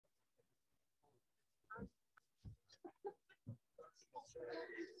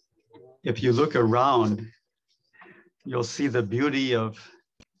If you look around, you'll see the beauty of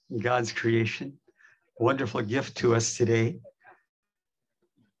God's creation. Wonderful gift to us today.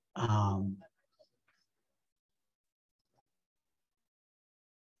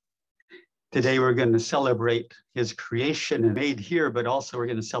 Today we're going to celebrate his creation and made here, but also we're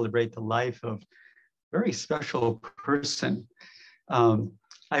going to celebrate the life of a very special person.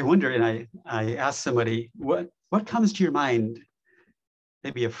 I wonder, and I asked somebody, what comes to your mind?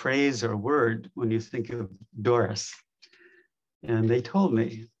 Maybe a phrase or a word when you think of Doris. And they told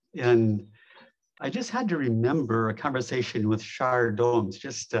me, and I just had to remember a conversation with Dohms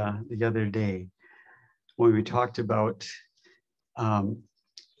just the other day when we talked about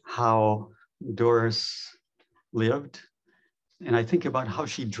how Doris lived. And I think about how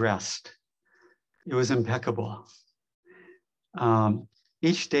she dressed. It was impeccable.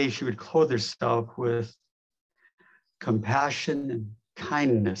 Each day she would clothe herself with compassion and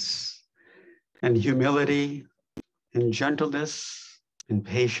kindness and humility and gentleness and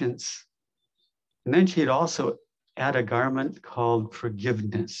patience. And then she'd also add a garment called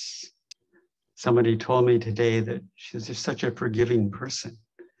forgiveness. Somebody told me today that she's just such a forgiving person.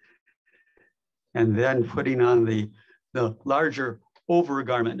 And then putting on the larger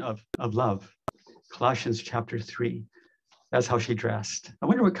overgarment of love, Colossians chapter 3. That's how she dressed. I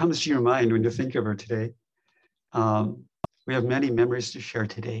wonder what comes to your mind when you think of her today. We have many memories to share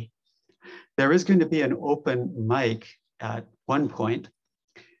today. There is going to be an open mic at one point,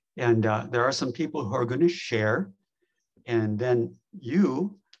 and there are some people who are going to share, and then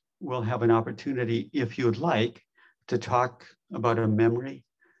you will have an opportunity, if you'd like, to talk about a memory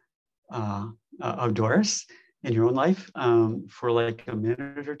of Doris in your own life for like a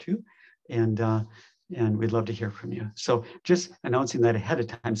minute or two, and we'd love to hear from you. So just announcing that ahead of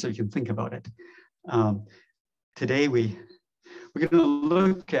time so you can think about it. Today we're going to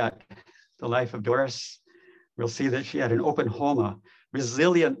look at the life of Doris. We'll see that she had an open home, a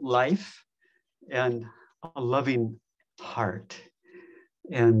resilient life, and a loving heart.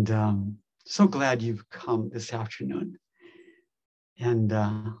 And so glad you've come this afternoon. And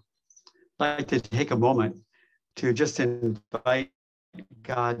I'd like to take a moment to just invite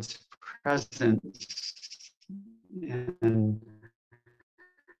God's presence in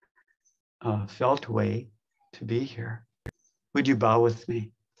a felt way to be here. Would you bow with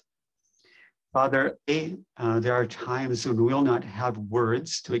me? Father, there are times when we will not have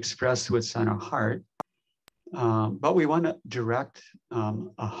words to express what's on our heart, but we want to direct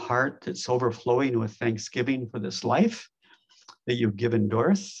a heart that's overflowing with thanksgiving for this life that you've given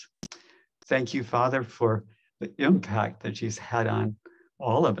Doris. Thank you, Father, for the impact that she's had on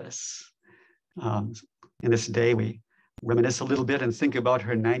all of us. In this day, we reminisce a little bit and think about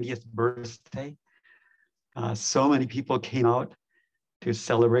her 90th birthday. So many people came out to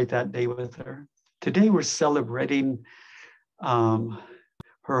celebrate that day with her. Today, we're celebrating her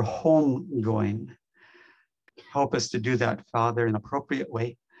homegoing. Help us to do that, Father, in an appropriate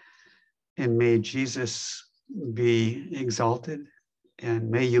way. And may Jesus be exalted,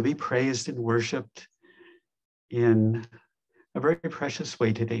 and may you be praised and worshiped in a very precious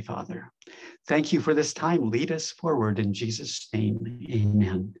way today, Father. Thank you for this time. Lead us forward in Jesus' name.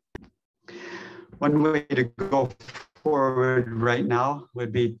 Amen. One way to go forward right now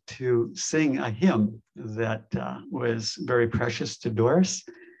would be to sing a hymn that was very precious to Doris,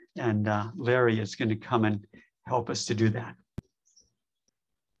 and Larry is going to come and help us to do that.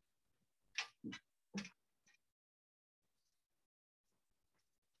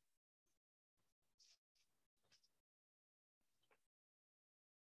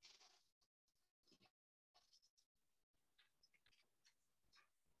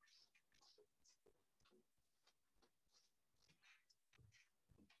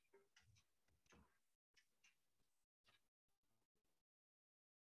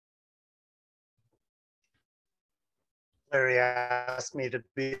 Larry asked me to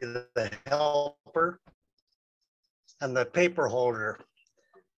be the helper and the paper holder.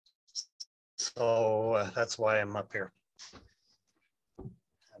 So that's why I'm up here. And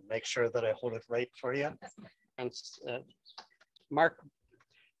make sure that I hold it right for you. And Mark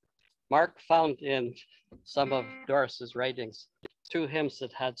found in some of Doris's writings 2 hymns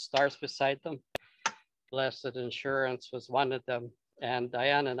that had stars beside them. Blessed Assurance was one of them. And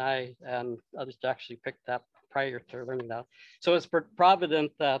Diane and I and others actually picked up prior to learning that. So it's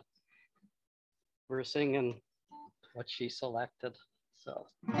provident that we're singing what she selected. So,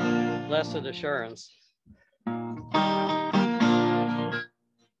 Blessed Assurance.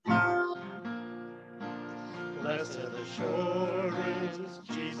 Blessed assurance,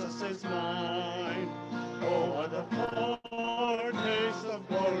 Jesus is mine. Oh, what a foretaste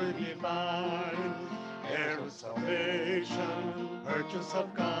thine. Heir of salvation, purchase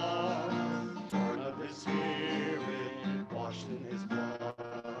of God, born of his spirit, washed in his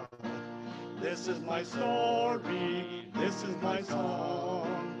blood. This is my story, this is my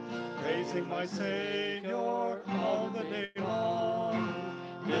song, praising my Savior all the day long.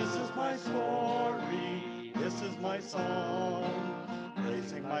 This is my story, this is my song,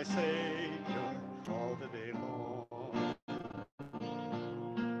 praising my Savior all the day long.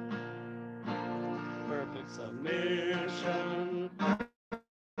 Perfect submission, perfect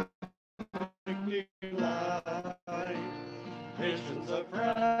delight, visions of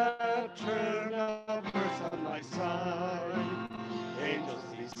rapture, numbers on my side, angels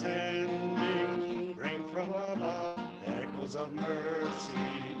descending, rain from above, echoes of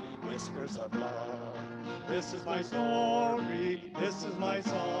mercy, whispers of love. This is my story, this is my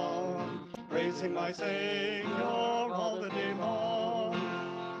song, praising my Savior all the day long.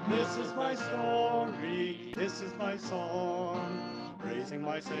 This is my story, this is my song, praising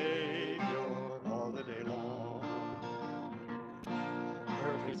my Savior all the day long.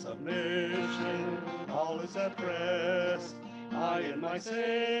 Perfect submission, all is at rest. I and my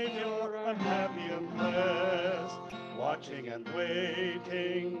Savior are happy and blessed, watching and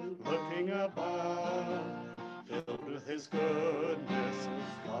waiting, looking above, filled with his goodness,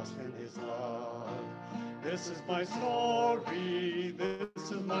 lost in his love. This is my story,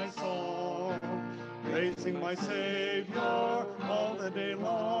 this is my song, praising my Savior all the day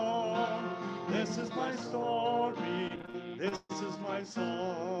long. This is my story, this is my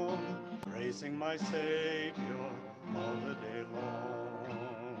song, praising my Savior all the day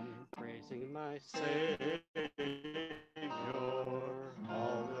long. Praising my Savior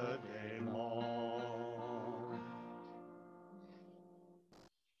all the day long.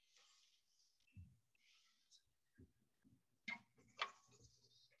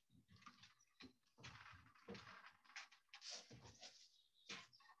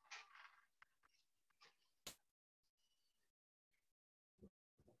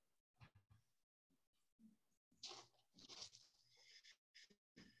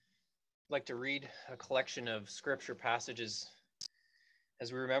 I'd like to read a collection of scripture passages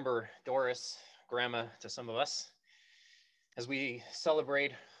as we remember Doris, grandma to some of us, as we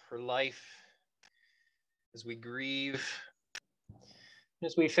celebrate her life, as we grieve,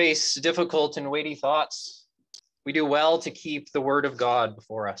 as we face difficult and weighty thoughts. We do well to keep the word of God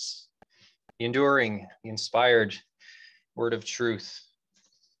before us, the enduring, the inspired word of truth.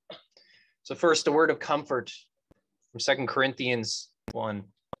 So first, a word of comfort from 2 Corinthians 1.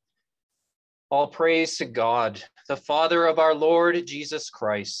 All praise to God, the Father of our Lord Jesus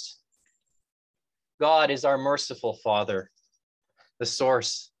Christ. God is our merciful Father, the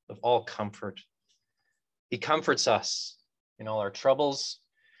source of all comfort. He comforts us in all our troubles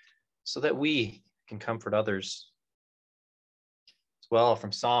so that we can comfort others. As well,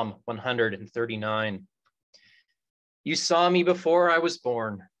 from Psalm 139. You saw me before I was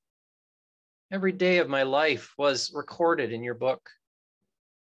born. Every day of my life was recorded in your book.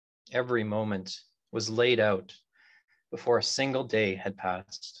 Every moment was laid out before a single day had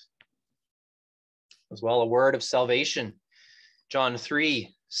passed. As well, a word of salvation. John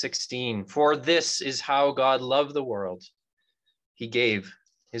 3:16. For this is how God loved the world. He gave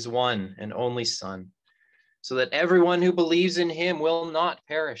his one and only Son, so that everyone who believes in him will not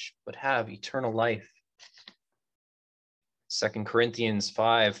perish, but have eternal life. 2 Corinthians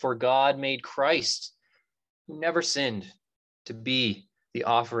 5. For God made Christ, who never sinned, to be the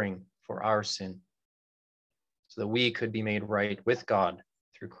offering for our sin, so that we could be made right with God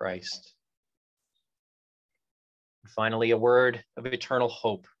through Christ. And finally, a word of eternal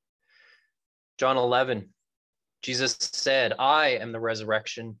hope. John 11, Jesus said, I am the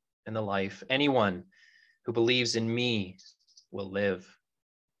resurrection and the life. Anyone who believes in me will live,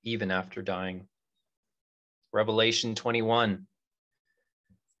 even after dying. Revelation 21,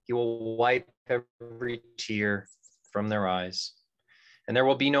 he will wipe every tear from their eyes. And there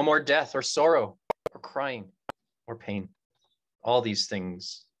will be no more death or sorrow or crying or pain. All these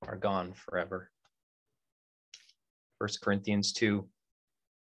things are gone forever. 1 Corinthians 2.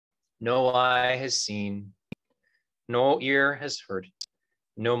 No eye has seen, no ear has heard,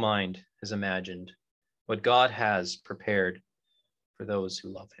 no mind has imagined what God has prepared for those who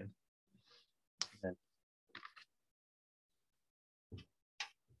love him. Amen.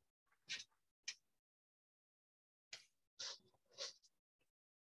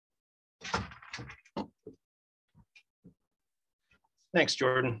 Thanks,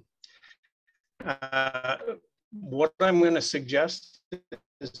 Jordan. What I'm going to suggest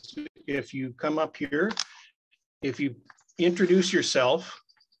is if you come up here, if you introduce yourself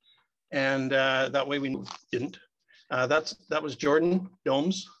And that way we didn't. That was Jordan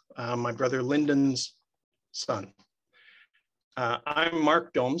Dohms, my brother Lyndon's son. I'm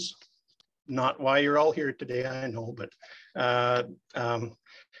Mark Dohms, not why you're all here today, I know, but I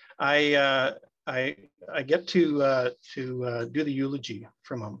get to do the eulogy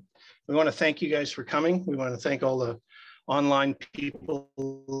for Mom. We want to thank you guys for coming. We want to thank all the online people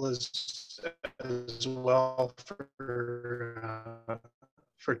as well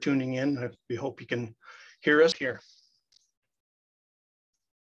for tuning in. We hope you can hear us here.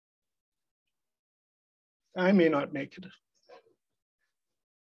 I may not make it.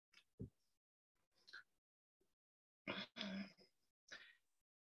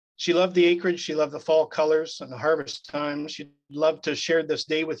 She loved the acreage. She loved the fall colors and the harvest time. She'd love to share this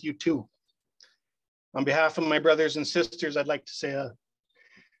day with you too. On behalf of my brothers and sisters, I'd like to say a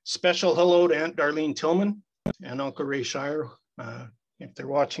special hello to Aunt Darlene Tillman and Uncle Ray Shire. If they're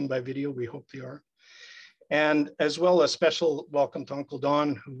watching by video, we hope they are. And as well, a special welcome to Uncle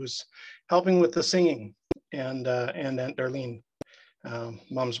Don, who was helping with the singing, and Aunt Darlene,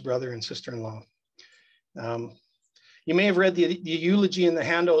 Mom's brother and sister-in-law. You may have read the eulogy in the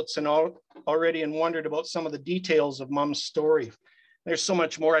handouts and already and wondered about some of the details of Mom's story. There's so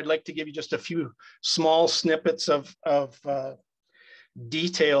much more. I'd like to give you just a few small snippets of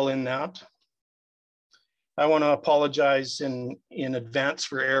detail in that. I want to apologize in advance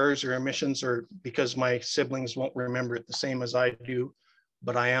for errors or omissions, or because my siblings won't remember it the same as I do,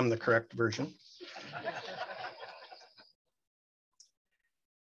 but I am the correct version.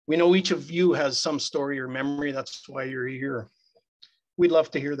 We know each of you has some story or memory. That's why you're here. We'd love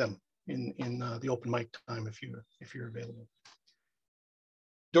to hear them in the open mic time if you're available.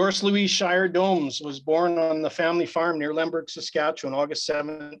 Doris Louise Shire Dohms was born on the family farm near Lemberg, Saskatchewan, August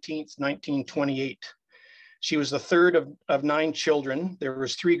 17th, 1928. She was the third of 9 children. There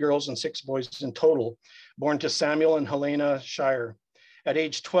was 3 girls and 6 boys in total, born to Samuel and Helena Shire. At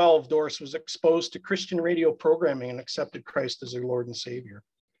age 12, Doris was exposed to Christian radio programming and accepted Christ as her Lord and Savior.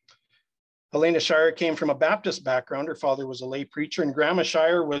 Helena Shire came from a Baptist background. Her father was a lay preacher, and Grandma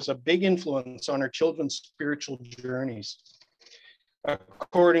Shire was a big influence on her children's spiritual journeys.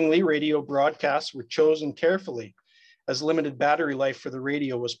 Accordingly, radio broadcasts were chosen carefully, as limited battery life for the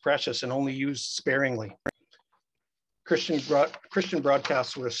radio was precious and only used sparingly. Christian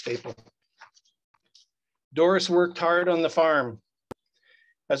broadcasts were a staple. Doris worked hard on the farm.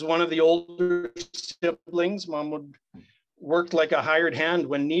 As one of the older siblings, Mom would work like a hired hand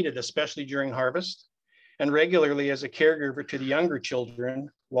when needed, especially during harvest, and regularly as a caregiver to the younger children,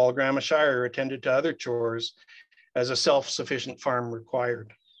 while Grandma Shire attended to other chores as a self-sufficient farm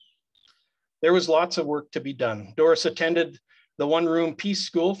required. There was lots of work to be done. Doris attended the one-room Peace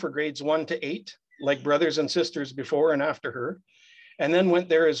School for grades 1 to 8, like brothers and sisters before and after her, and then went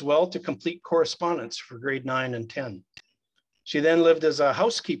there as well to complete correspondence for grade 9 and 10. She then lived as a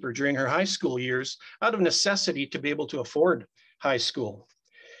housekeeper during her high school years out of necessity to be able to afford high school.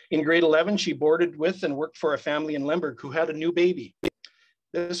 In grade 11, she boarded with and worked for a family in Lemberg who had a new baby.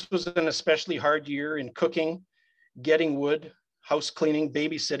 This was an especially hard year in cooking, getting wood, house cleaning,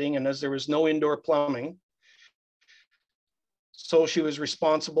 babysitting, and as there was no indoor plumbing, so she was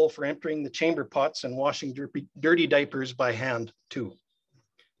responsible for emptying the chamber pots and washing dirty diapers by hand too.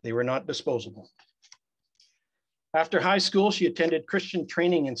 They were not disposable. After high school, she attended Christian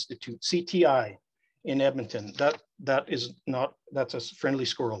Training Institute, CTI, in Edmonton. That's a friendly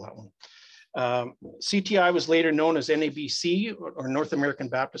squirrel, that one. CTI was later known as NABC, or North American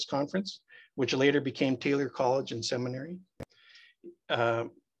Baptist Conference, which later became Taylor College and Seminary.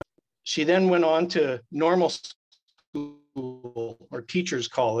 She then went on to normal school, or Teachers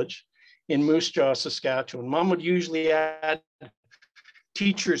College, in Moose Jaw, Saskatchewan. Mom would usually add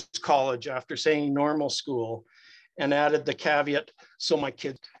Teachers College after saying normal school, and added the caveat, so my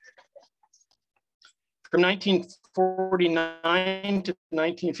kids. From 1949 to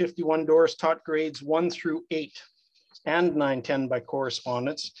 1951, Doris taught grades 1 through 8 and 9-10 by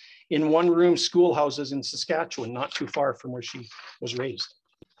correspondence in one-room schoolhouses in Saskatchewan, not too far from where she was raised.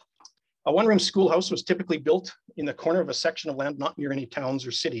 A one-room schoolhouse was typically built in the corner of a section of land not near any towns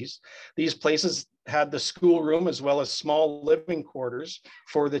or cities. These places had the schoolroom as well as small living quarters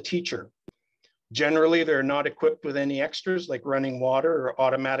for the teacher. Generally, they're not equipped with any extras like running water or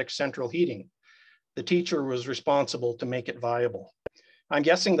automatic central heating. The teacher was responsible to make it viable. I'm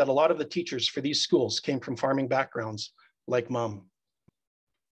guessing that a lot of the teachers for these schools came from farming backgrounds like Mom,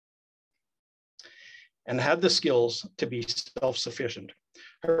 and had the skills to be self-sufficient.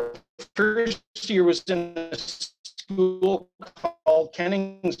 Her first year was in a school called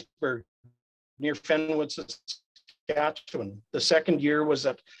Kenningsburg near Fenwood, Saskatchewan. The second year was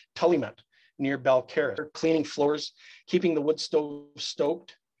at Tullymet near Balcarres, cleaning floors, keeping the wood stove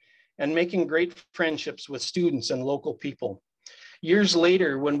stoked, and making great friendships with students and local people. Years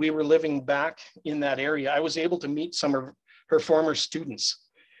later, when we were living back in that area, I was able to meet some of her former students,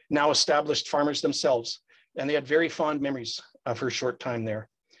 now established farmers themselves, and they had very fond memories of her short time there.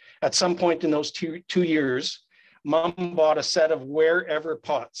 At some point in those two years, Mom bought a set of wherever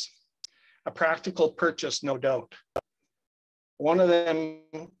pots, a practical purchase, no doubt. One of them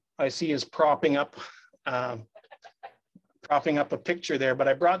I see is propping up a picture there, but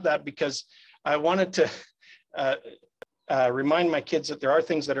I brought that because I wanted to remind my kids that there are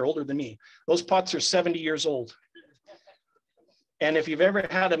things that are older than me. Those pots are 70 years old. And if you've ever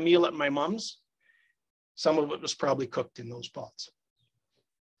had a meal at my mom's, some of it was probably cooked in those pots.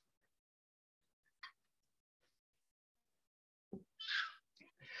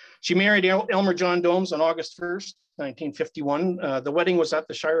 She married Elmer John Dohms on August 1st, 1951. The wedding was at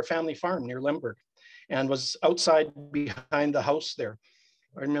the Shire family farm near Lemberg and was outside behind the house there.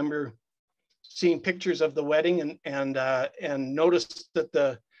 I remember seeing pictures of the wedding and noticed that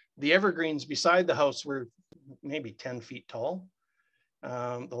the evergreens beside the house were maybe 10 feet tall.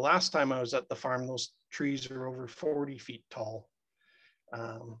 The last time I was at the farm, those trees are over 40 feet tall.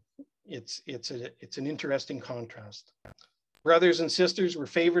 It's an interesting contrast. Brothers and sisters were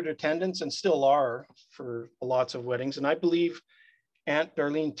favorite attendants and still are for lots of weddings. And I believe Aunt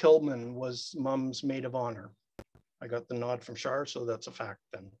Darlene Tillman was Mom's maid of honor. I got the nod from Shar, so that's a fact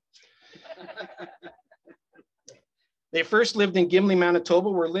then. They first lived in Gimli, Manitoba,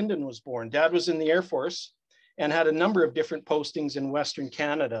 where Lyndon was born. Dad was in the Air Force and had a number of different postings in Western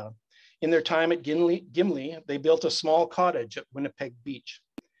Canada. In their time at Gimli, they built a small cottage at Winnipeg Beach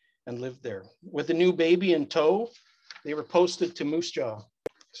and lived there. With a new baby in tow, they were posted to Moose Jaw,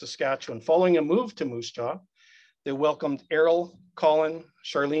 Saskatchewan. Following a move to Moose Jaw, they welcomed Errol, Colin,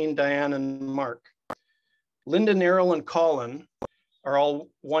 Charlene, Diane, and Mark. Lyndon, Errol, and Colin are all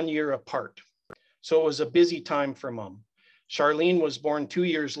 1 year apart. So it was a busy time for Mom. Charlene was born 2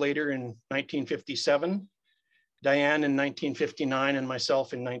 years later in 1957, Diane in 1959, and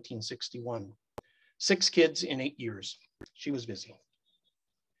myself in 1961. 6 kids in 8 years. She was busy.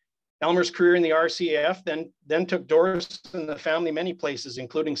 Elmer's career in the RCAF then took Doris and the family many places,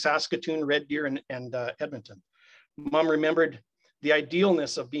 including Saskatoon, Red Deer, and Edmonton. Mom remembered the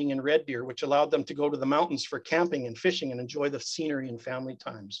idealness of being in Red Deer, which allowed them to go to the mountains for camping and fishing and enjoy the scenery and family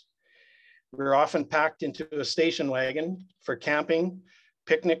times. We were often packed into a station wagon for camping,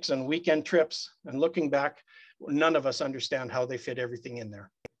 picnics, and weekend trips. And looking back, none of us understand how they fit everything in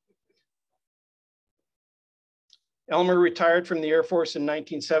there. Elmer retired from the Air Force in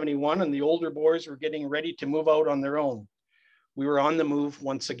 1971, and the older boys were getting ready to move out on their own. We were on the move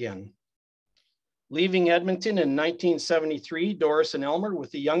once again. Leaving Edmonton in 1973, Doris and Elmer,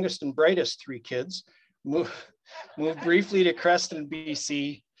 with the youngest and brightest 3 kids, moved briefly to Creston,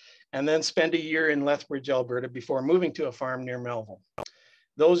 BC, and then spent a year in Lethbridge, Alberta, before moving to a farm near Melville.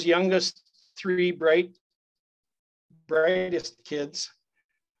 Those youngest 3 brightest kids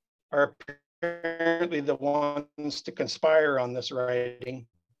are apparently the ones to conspire on this writing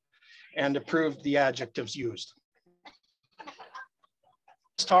and approved the adjectives used.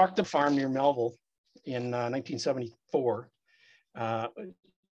 Let's talk to farm near Melville in 1974.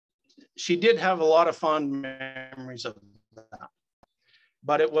 She did have a lot of fond memories of that,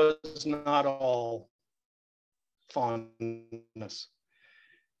 but it was not all fondness.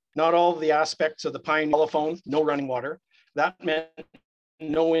 Not all of the aspects of the pioneer telephone, no running water. That meant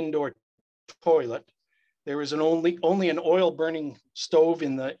no indoor toilet. There was only an oil burning stove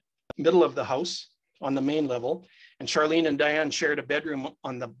in the middle of the house on the main level. And Charlene and Diane shared a bedroom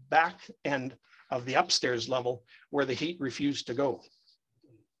on the back end of the upstairs level where the heat refused to go.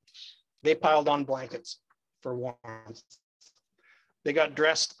 They piled on blankets for warmth. They got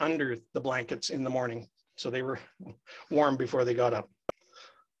dressed under the blankets in the morning, so they were warm before they got up.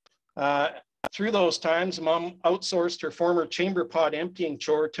 Through those times, Mom outsourced her former chamber pot emptying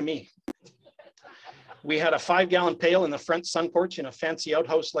chore to me. We had a 5-gallon pail in the front sun porch in a fancy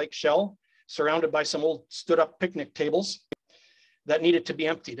outhouse-like shell, surrounded by some old stood-up picnic tables that needed to be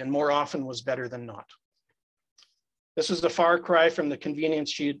emptied, and more often was better than not. This was a far cry from the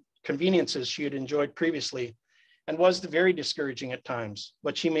conveniences she had enjoyed previously, and was very discouraging at times,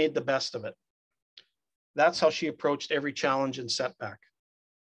 but she made the best of it. That's how she approached every challenge and setback.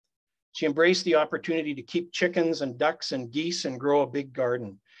 She embraced the opportunity to keep chickens and ducks and geese and grow a big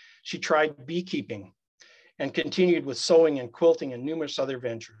garden. She tried beekeeping and continued with sewing and quilting and numerous other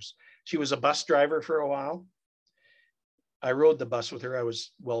ventures. She was a bus driver for a while. I rode the bus with her. I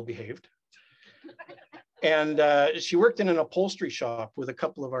was well behaved. And she worked in an upholstery shop with a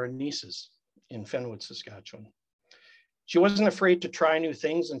couple of our nieces in Fenwood, Saskatchewan. She wasn't afraid to try new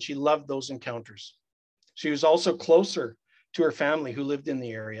things, and she loved those encounters. She was also closer to her family who lived in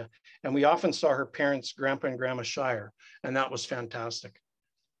the area, and we often saw her parents, Grandpa and Grandma Shire, and that was fantastic.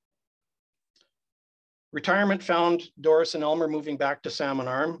 Retirement found Doris and Elmer moving back to Salmon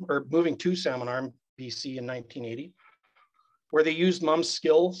Arm, or moving to Salmon Arm, BC in 1980, where they used Mom's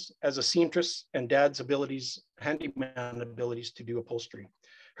skills as a seamstress and Dad's abilities, handyman abilities to do upholstery.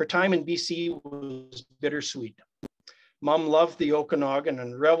 Her time in BC was bittersweet. Mom loved the Okanagan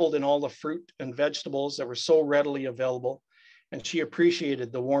and reveled in all the fruit and vegetables that were so readily available, and she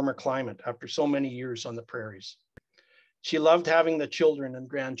appreciated the warmer climate after so many years on the prairies. She loved having the children and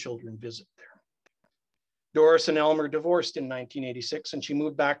grandchildren visit there. Doris and Elmer divorced in 1986, and she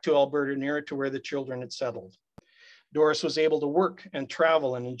moved back to Alberta, nearer to where the children had settled. Doris was able to work and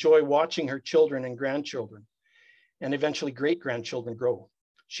travel and enjoy watching her children and grandchildren, and eventually great-grandchildren grow.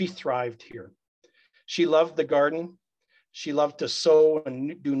 She thrived here. She loved the garden. She loved to sew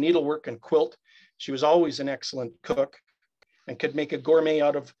and do needlework and quilt. She was always an excellent cook and could make a gourmet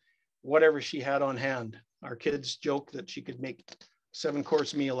out of whatever she had on hand. Our kids joke that she could make a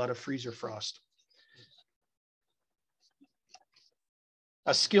 7-course meal out of freezer frost.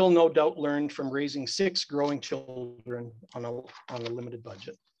 A skill no doubt learned from raising 6 growing children on a limited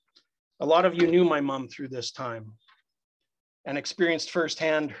budget. A lot of you knew my mom through this time and experienced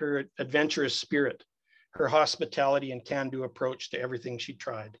firsthand her adventurous spirit, her hospitality and can-do approach to everything she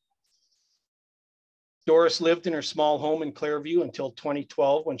tried. Doris lived in her small home in Clairview until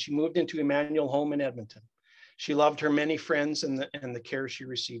 2012 when she moved into Emmanuel Home in Edmonton. She loved her many friends and the care she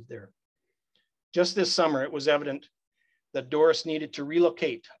received there. Just this summer, it was evident that Doris needed to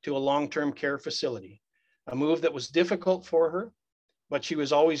relocate to a long-term care facility, a move that was difficult for her, but she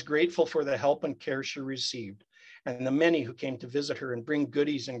was always grateful for the help and care she received and the many who came to visit her and bring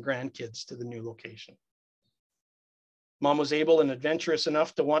goodies and grandkids to the new location. Mom was able and adventurous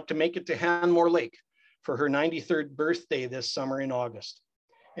enough to want to make it to Hanmore Lake for her 93rd birthday this summer in August.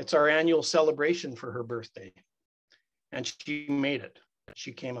 It's our annual celebration for her birthday, and she made it.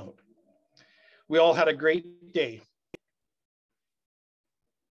 She came out. We all had a great day.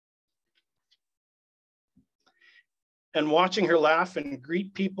 And watching her laugh and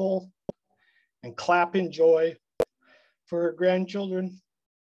greet people and clap in joy for her grandchildren.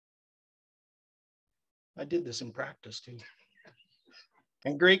 I did this in practice too.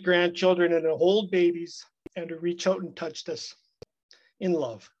 And great grandchildren and to hold babies and to reach out and touch us in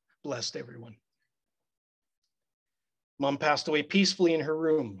love. Blessed everyone. Mom passed away peacefully in her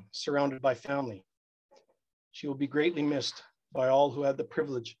room, surrounded by family. She will be greatly missed by all who had the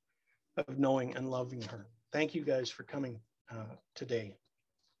privilege of knowing and loving her. Thank you guys for coming today.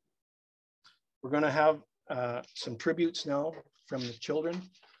 We're going to have some tributes now from the children.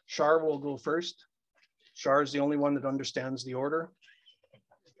 Shar will go first. Shar is the only one that understands the order.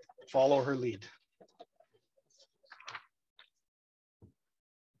 Follow her lead.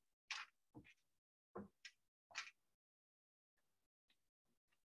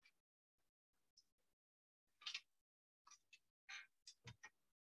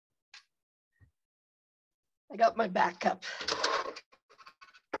 I got my backup.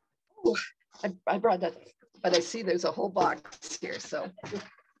 Oh, I brought that, but I see there's a whole box here, so.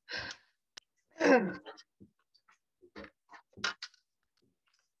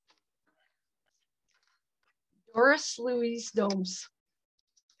 Doris Louise Dohms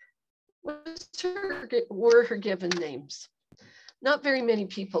were her given names. Not very many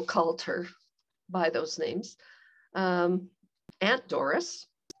people called her by those names. Aunt Doris,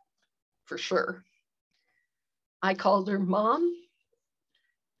 for sure. I called her Mom.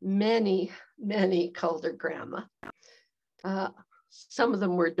 Many called her Grandma. Some of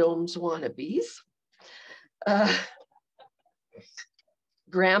them were Dohms wannabes.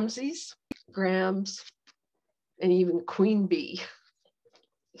 Gramsies, Grams, and even Queen Bee.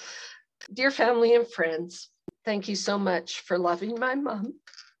 Dear family and friends, thank you so much for loving my mom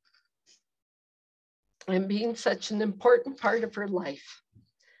and being such an important part of her life.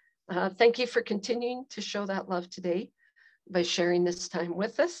 Thank you for continuing to show that love today by sharing this time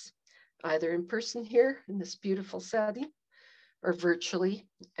with us, either in person here in this beautiful setting or virtually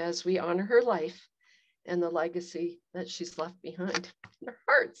as we honor her life and the legacy that she's left behind in our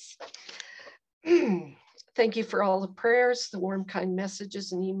hearts. Thank you for all the prayers, the warm, kind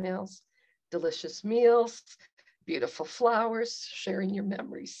messages and emails, delicious meals, beautiful flowers, sharing your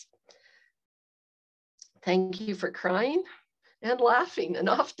memories. Thank you for crying and laughing, and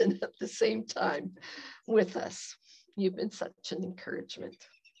often at the same time with us. You've been such an encouragement.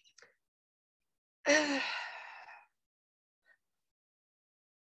 I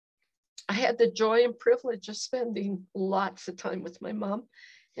had the joy and privilege of spending lots of time with my mom,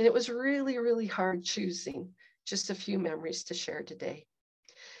 and it was really, really hard choosing just a few memories to share today.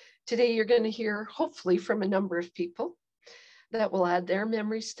 Today, you're going to hear, hopefully, from a number of people that will add their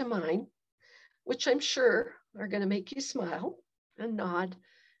memories to mine, which I'm sure are going to make you smile and nod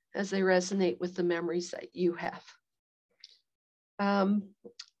as they resonate with the memories that you have.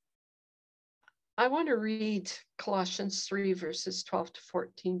 I want to read Colossians 3, verses 12 to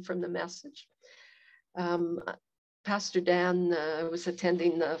 14 from the Message. Pastor Dan was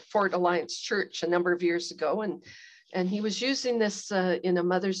attending the Fort Alliance Church a number of years ago, and he was using this in a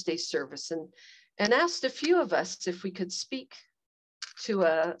Mother's Day service and asked a few of us if we could speak to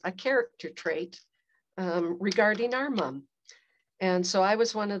a character trait regarding our mom. And so I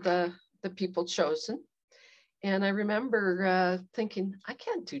was one of the people chosen. And I remember thinking, I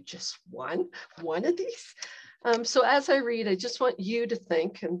can't do just one of these. So as I read, I just want you to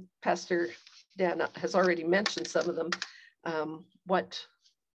think, and Pastor Dan has already mentioned some of them, what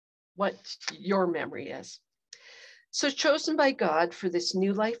your memory is. So chosen by God for this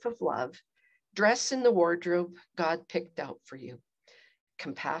new life of love, dress in the wardrobe God picked out for you.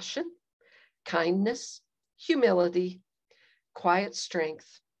 Compassion, kindness, humility, quiet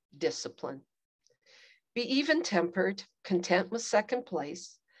strength, discipline. Be even-tempered, content with second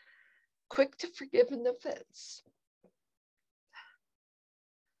place, quick to forgive an offense.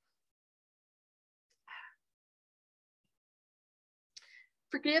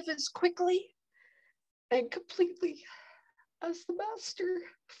 Forgive as quickly and completely as the Master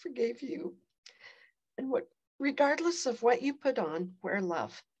forgave you. And regardless of what you put on, wear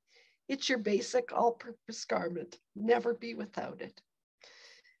love. It's your basic all-purpose garment. Never be without it.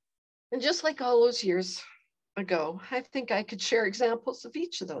 And just like all those years ago, I think I could share examples of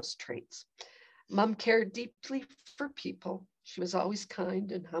each of those traits. Mom cared deeply for people. She was always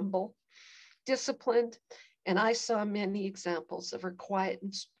kind and humble, disciplined, and I saw many examples of her quiet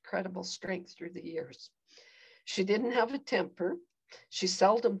and incredible strength through the years. She didn't have a temper. She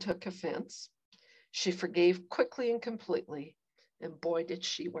seldom took offense. She forgave quickly and completely, and boy, did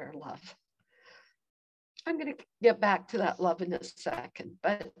she wear love. I'm going to get back to that love in a second,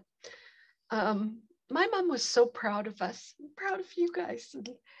 but my mom was so proud of us, proud of you guys.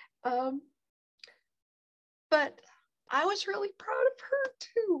 But I was really proud of her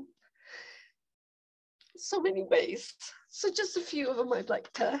too. So many ways. So just a few of them I'd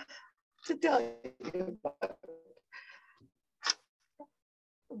like to tell you about.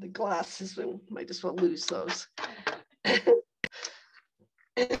 The glasses, we might as well lose those.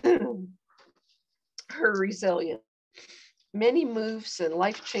 Her resilience. Many moves and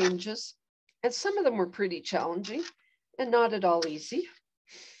life changes, and some of them were pretty challenging and not at all easy.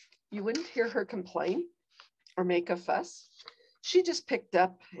 You wouldn't hear her complain or make a fuss. She just picked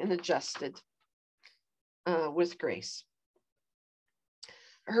up and adjusted with grace.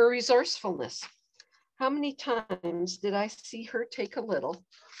 Her resourcefulness. How many times did I see her take a little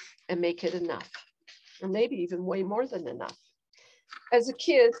and make it enough? Or maybe even way more than enough. As a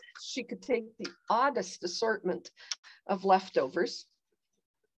kid, she could take the oddest assortment of leftovers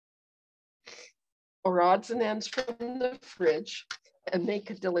or odds and ends from the fridge and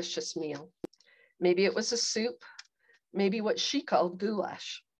make a delicious meal. Maybe it was a soup, maybe what she called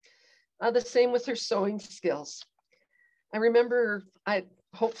goulash. The same with her sewing skills. I remember,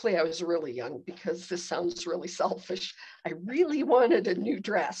 hopefully I was really young because this sounds really selfish. I really wanted a new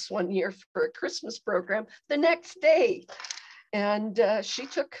dress one year for a Christmas program the next day. And she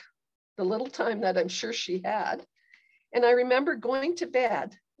took the little time that I'm sure she had. And I remember going to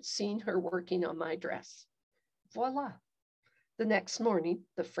bed, seeing her working on my dress. Voila. The next morning,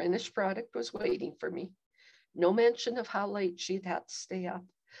 the finished product was waiting for me. No mention of how late she'd had to stay up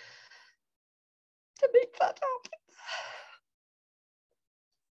to make that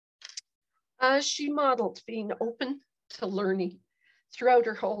happen. She modeled being open to learning throughout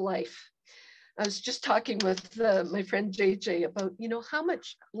her whole life. I was just talking with my friend JJ about, how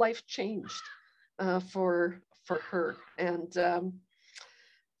much life changed for her. And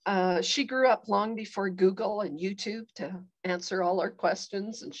she grew up long before Google and YouTube to answer all our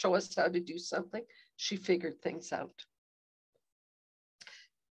questions and show us how to do something. She figured things out.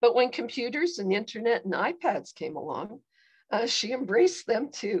 But when computers and internet and iPads came along, she embraced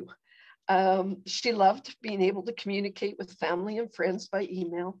them too. She loved being able to communicate with family and friends by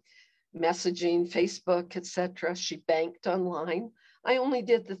email, messaging, Facebook, etc. She banked online. I only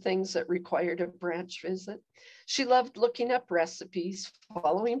did the things that required a branch visit. She loved looking up recipes,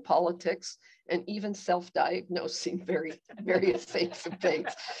 following politics, and even self-diagnosing various things and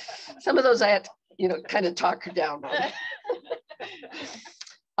things. Some of those I had to you know, kind of talk her down on it.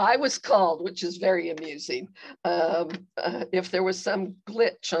 I was called, which is very amusing, if there was some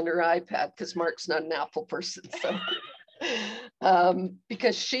glitch on her iPad, because Mark's not an Apple person, so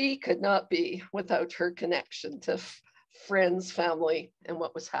because she could not be without her connection to friends, family, and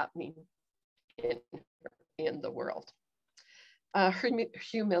what was happening in the world. Her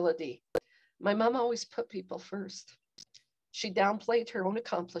humility. My mom always put people first. She downplayed her own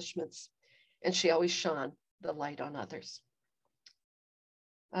accomplishments, and she always shone the light on others.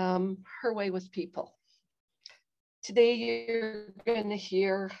 Her way with people. Today, you're going to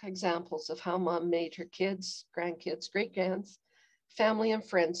hear examples of how mom made her kids, grandkids, great-grands, family, and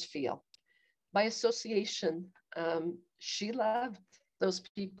friends feel. By association, she loved those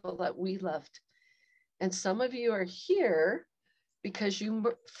people that we loved. And some of you are here because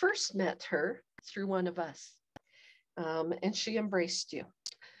you first met her through one of us, and she embraced you.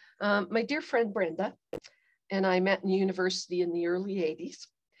 My dear friend Brenda and I met in university in the early 80s.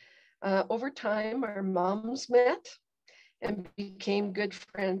 Over time, our moms met and became good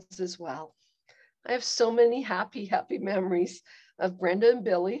friends as well. I have so many happy memories of Brenda and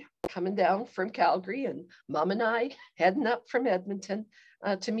Billy coming down from Calgary and Mom and I heading up from Edmonton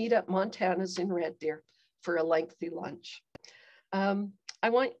to meet at Montana's in Red Deer for a lengthy lunch. I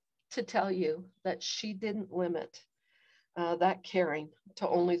want to tell you that she didn't limit that caring to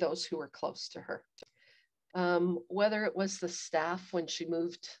only those who were close to her. Whether it was the staff when she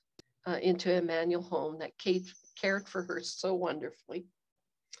moved into Emmanuel home that cared for her so wonderfully,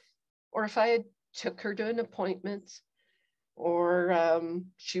 or if I had took her to an appointment, or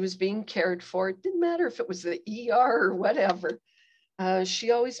she was being cared for, it didn't matter if it was the ER or whatever,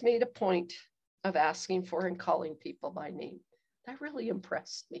 she always made a point of asking for and calling people by name. That really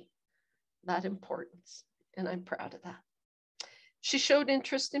impressed me, that importance, and I'm proud of that. She showed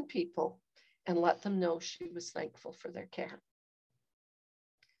interest in people and let them know she was thankful for their care.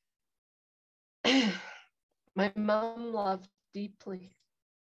 My mom loved deeply.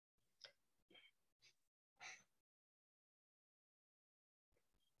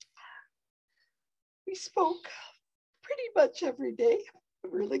 We spoke pretty much every day.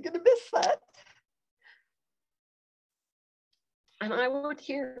 I'm really going to miss that. And I would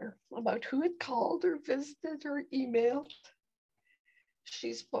hear about who had called or visited or emailed.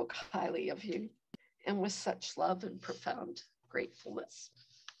 She spoke highly of you and with such love and profound gratefulness.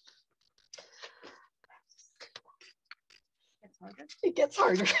 It gets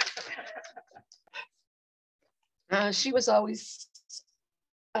harder. She was always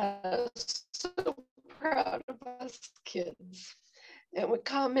so proud of us kids and would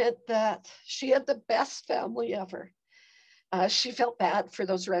comment that she had the best family ever. She felt bad for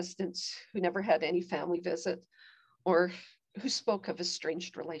those residents who never had any family visit or who spoke of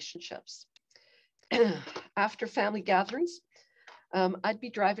estranged relationships. After family gatherings, I'd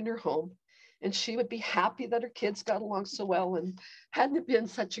be driving her home and she would be happy that her kids got along so well and hadn't it been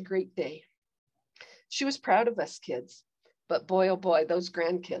such a great day. She was proud of us kids, but boy, oh boy, those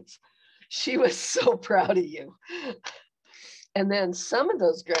grandkids, she was so proud of you. And then some of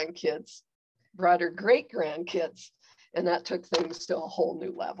those grandkids brought her great grandkids, and that took things to a whole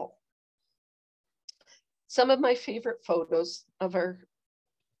new level. Some of my favorite photos of her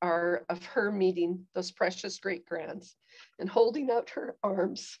are of her meeting those precious great grands and holding out her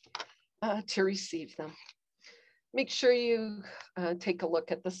arms to receive them. Make sure you take a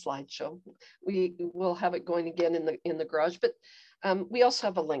look at the slideshow. We will have it going again in the garage, but we also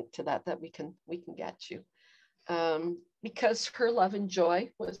have a link to that we can get you. Because her love and joy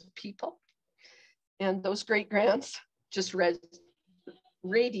with people and those great grands just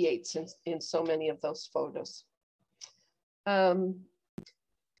radiates in so many of those photos.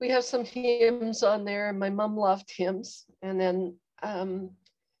 We have some hymns on there. My mom loved hymns. And then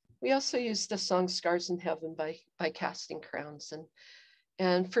we also used the song Scars in Heaven by Casting Crowns.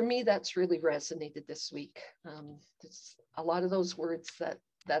 And for me, that's really resonated this week. It's a lot of those words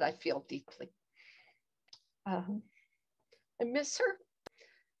that I feel deeply. I miss her,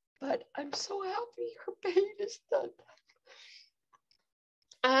 but I'm so happy her pain is done.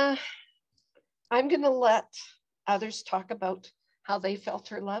 I'm going to let others talk about how they felt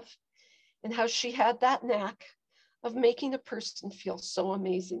her love and how she had that knack of making a person feel so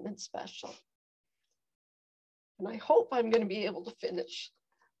amazing and special. And I hope I'm going to be able to finish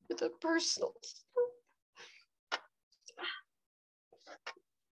with a personal story.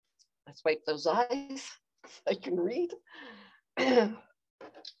 Let's wipe those eyes so I can read.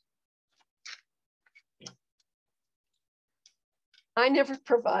 I never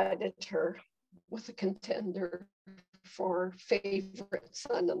provided her with a contender for favorite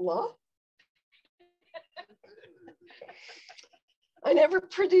son-in-law I never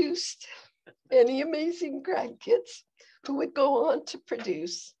produced any amazing grandkids who would go on to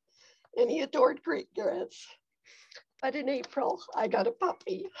produce any adored great-grands. But in April, I got a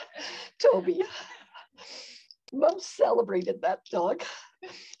puppy, Toby. Mom celebrated that dog.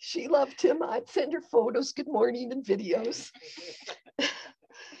 She loved him. I'd send her photos, good morning, and videos.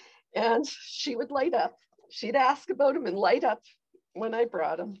 And she would light up. She'd ask about him and light up when I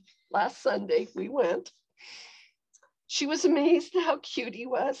brought him. Last Sunday, we went. She was amazed at how cute he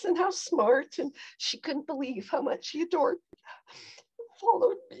was and how smart, and she couldn't believe how much he adored me,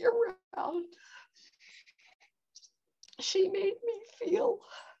 followed me around. She made me feel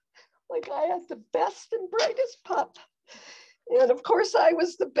like I had the best and brightest pup. And of course, I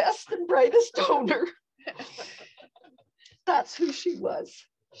was the best and brightest owner. That's who she was.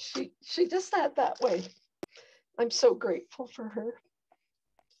 She just had that way. I'm so grateful for her.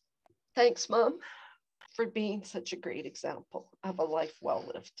 Thanks, Mom, for being such a great example of a life well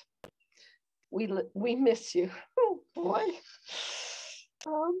lived. We miss you. Oh boy.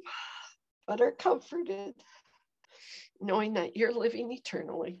 But are comforted knowing that you're living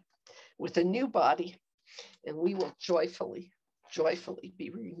eternally with a new body, and we will joyfully be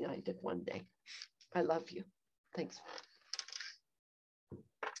reunited one day. I love you. Thanks.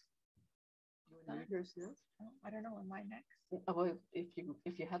 I don't know. Am I next? Oh, if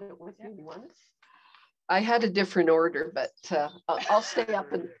you had it with you, you want it? I had a different order, but I'll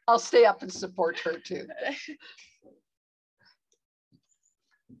stay up and support her too.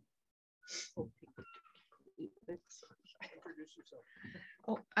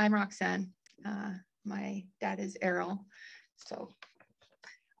 Oh, I'm Roxanne. My dad is Errol. So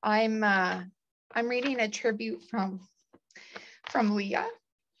I'm reading a tribute from Leah,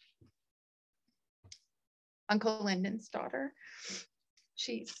 Uncle Lyndon's daughter.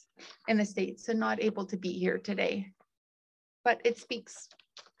 She's in the States and not able to be here today, but it speaks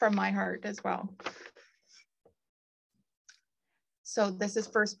from my heart as well. So this is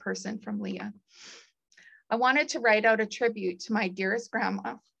first person from Leah. I wanted to write out a tribute to my dearest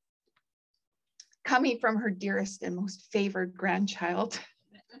grandma, coming from her dearest and most favored grandchild.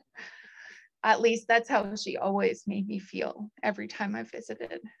 At least that's how she always made me feel every time I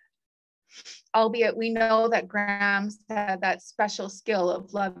visited. Albeit we know that Grams had that special skill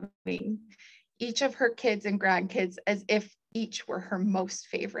of loving each of her kids and grandkids as if each were her most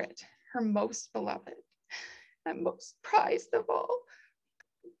favorite, her most beloved, and most prized of all.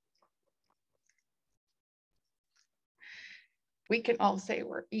 We can all say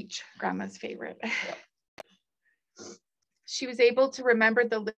we're each grandma's favorite. She was able to remember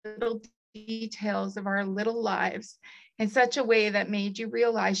the little details of our little lives in such a way that made you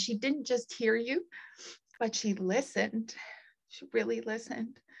realize she didn't just hear you, but she listened. She really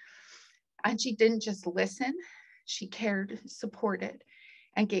listened. And she didn't just listen, she cared, supported,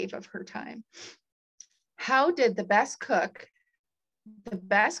 and gave of her time. How did the best cook, the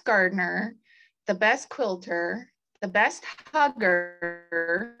best gardener, the best quilter, the best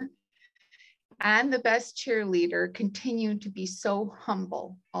hugger, and the best cheerleader continue to be so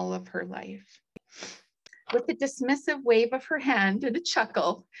humble all of her life? With a dismissive wave of her hand and a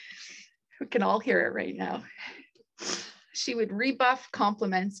chuckle, we can all hear it right now, she would rebuff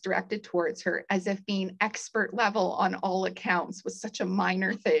compliments directed towards her as if being expert level on all accounts was such a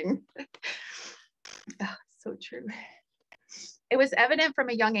minor thing. Oh, so true. It was evident from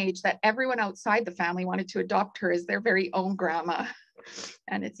a young age that everyone outside the family wanted to adopt her as their very own grandma,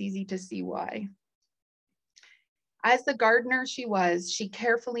 and it's easy to see why. As the gardener she was, she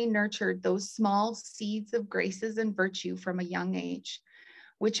carefully nurtured those small seeds of graces and virtue from a young age,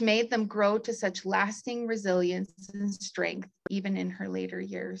 which made them grow to such lasting resilience and strength even in her later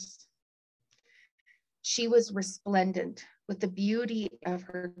years. She was resplendent with the beauty of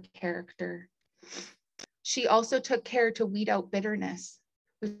her character. She also took care to weed out bitterness,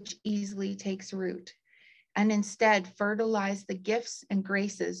 which easily takes root, and instead fertilized the gifts and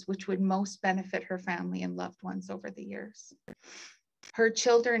graces which would most benefit her family and loved ones over the years. Her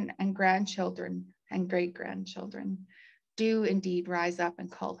children and grandchildren and great-grandchildren do indeed rise up and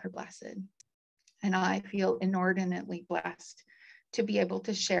call her blessed. And I feel inordinately blessed to be able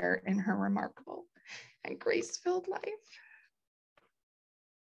to share in her remarkable and grace-filled life.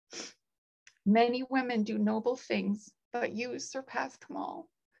 Many women do noble things, but you surpass them all.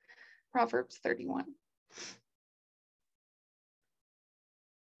 Proverbs 31.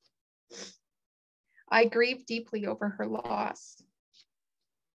 I grieve deeply over her loss.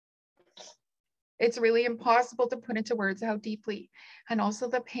 It's really impossible to put into words how deeply, and also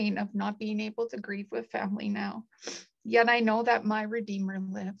the pain of not being able to grieve with family now. Yet I know that my Redeemer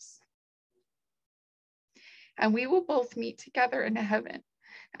lives. and we will both meet together in heaven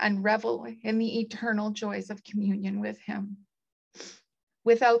and revel in the eternal joys of communion with him,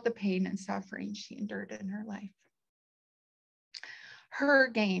 without the pain and suffering she endured in her life. Her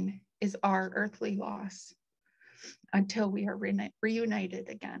gain is our earthly loss until we are reunited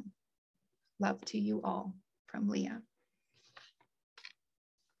again. Love to you all, from Leah.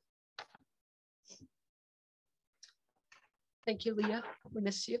 Thank you, Leah. We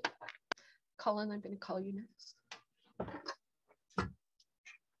miss you. Colin, I'm going to call you next.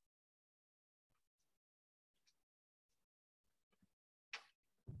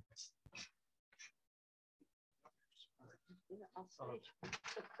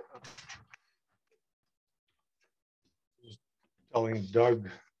 Just telling Doug,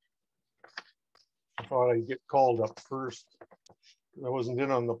 I thought I'd get called up first. I wasn't in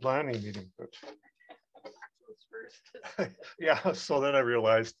on the planning meeting, but yeah, so then I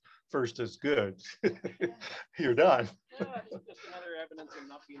realized first is good. You're done. No, it's just another evidence of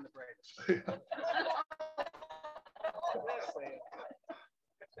not being the brightest. Yeah.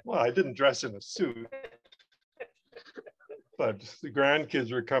 Well, I didn't dress in a suit, but the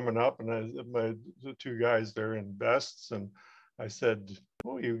grandkids were coming up, and the two guys there in vests, and I said,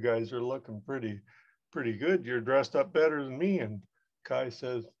 "Oh, you guys are looking pretty good. You're dressed up better than me." And Kai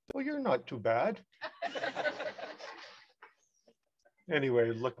says, "Oh, you're not too bad."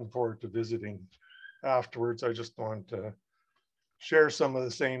 Anyway, looking forward to visiting afterwards. I just want to share some of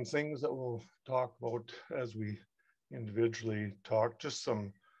the same things that we'll talk about as we individually talk, just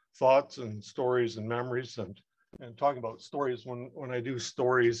some thoughts and stories and memories, and talking about stories. When I do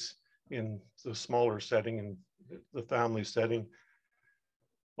stories in the smaller setting, in the family setting,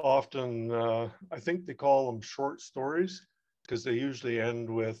 often I think they call them short stories because they usually end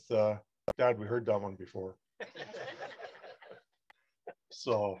with, "Dad, we heard that one before."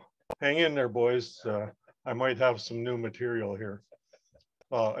 So hang in there, boys. I might have some new material here.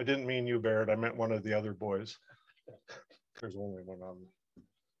 I didn't mean you, Barrett. I meant one of the other boys. There's only one of them.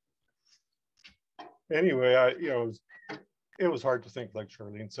 Anyway, it was hard to think, like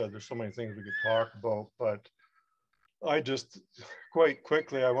Charlene said, there's so many things we could talk about, but I just quite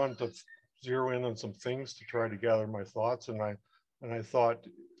quickly, I wanted to zero in on some things to try to gather my thoughts. And I thought,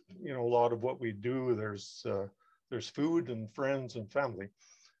 a lot of what we do, there's food and friends and family.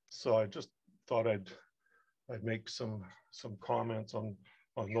 So I just thought I'd make some comments on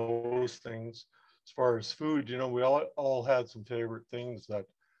those things. As far as food, we all had some favorite things that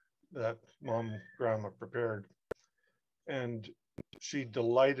Mom, Grandma prepared, and she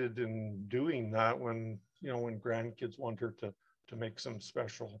delighted in doing that when grandkids want her to make some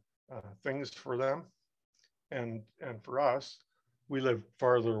special things for them, and for us, we live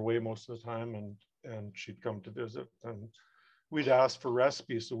farther away most of the time, and she'd come to visit, and we'd ask for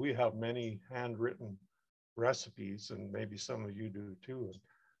recipes. So we have many handwritten recipes, and maybe some of you do too,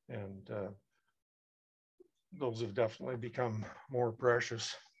 and those have definitely become more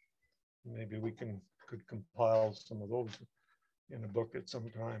precious. Maybe we could compile some of those in a book at some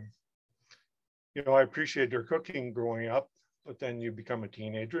time. I appreciate her cooking growing up, but then you become a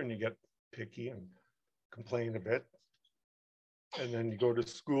teenager and you get picky and complain a bit. And then you go to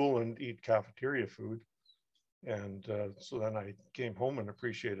school and eat cafeteria food. And so then I came home and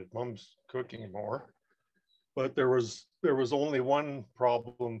appreciated Mom's cooking more. But there was only one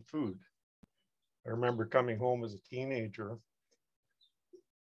problem: food. I remember coming home as a teenager,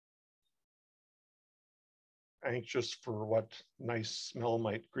 anxious for what nice smell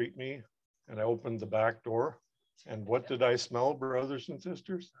might greet me. And I opened the back door, and what did I smell, brothers and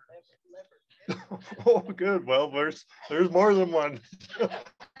sisters? Oh, good. Well, there's more than one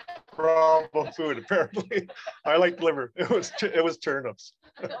problem food, apparently. I like liver. It was turnips.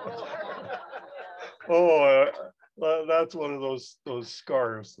 That's one of those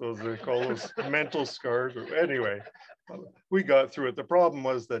scars. They call those mental scars. Anyway, we got through it. The problem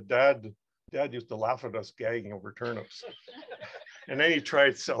was that Dad used to laugh at us gagging over turnips. And then he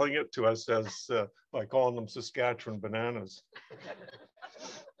tried selling it to us as by calling them Saskatchewan bananas.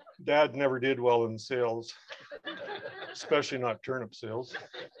 Dad never did well in sales, especially not turnip sales.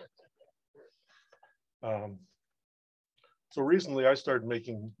 So recently I started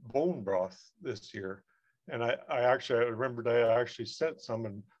making bone broth this year. And I remembered I actually sent some,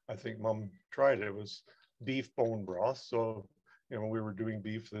 and I think Mom tried it. It was beef bone broth. So, we were doing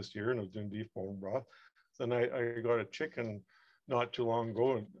beef this year, and I was doing beef bone broth. Then I got a chicken not too long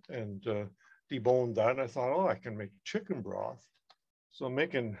ago and deboned that. And I thought, oh, I can make chicken broth. So I'm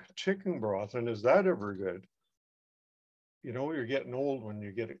making chicken broth, and is that ever good? You're getting old when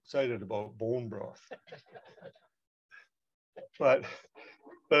you get excited about bone broth. But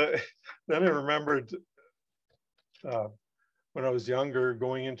then I remembered when I was younger,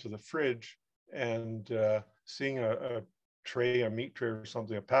 going into the fridge and seeing a tray, a meat tray or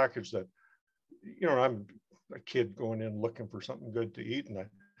something, a package that, you know, I'm a kid going in looking for something good to eat, and I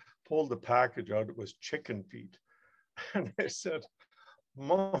pulled the package out. It was chicken feet. And I said,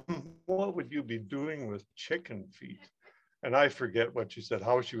 Mom, what would you be doing with chicken feet? And I forget what she said,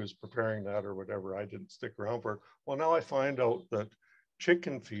 how she was preparing that or whatever. I didn't stick around for it. Well, now I find out that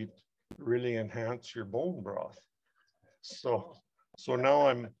chicken feet really enhance your bone broth. So now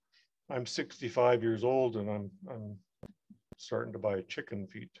I'm 65 years old and I'm starting to buy chicken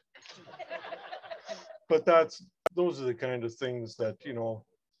feet. But those are the kind of things that, you know,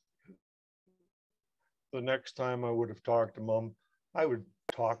 the next time I would have talked to Mom, I would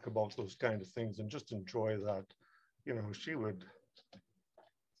talk about those kind of things and just enjoy that. You know, she would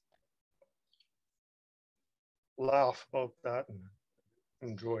laugh about that and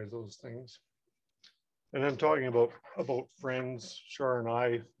enjoy those things. And then talking about friends, Char and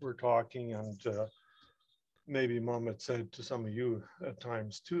I were talking, and maybe Mom had said to some of you at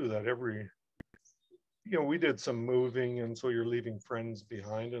times too, that you know, we did some moving, and so you're leaving friends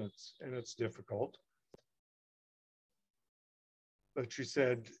behind, and it's difficult. But she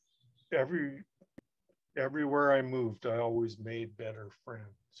said, everywhere I moved, I always made better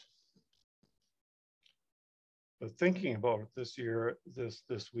friends. But thinking about it this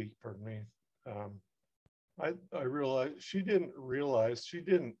week, pardon me, I realized she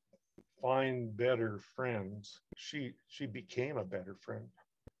didn't find better friends. She became a better friend.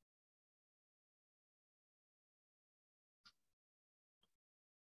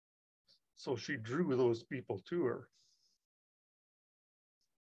 So she drew those people to her.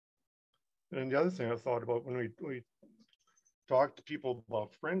 And the other thing I thought about when we talk to people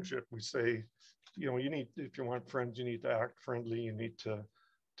about friendship, we say, you know, if you want friends, you need to act friendly. You need to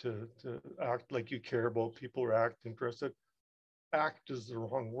act like you care about people or act interested. Act is the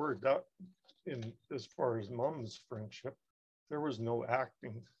wrong word. That, as far as Mom's friendship, there was no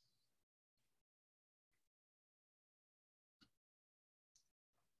acting.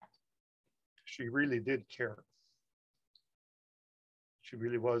 She really did care. She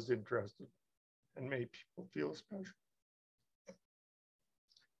really was interested and made people feel special.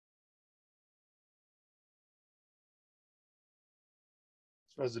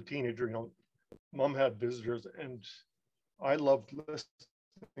 So as a teenager, you know, Mom had visitors, and I loved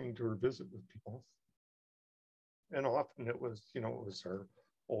listening to her visit with people. And often it was her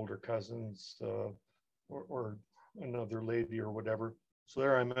older cousins or another lady or whatever. So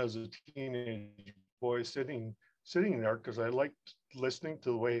there I'm as a teenage boy sitting there because I liked listening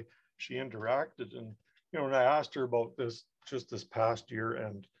to the way she interacted. And, you know, and I asked her about this just this past year,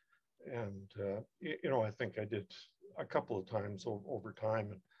 and you know, I think I did a couple of times over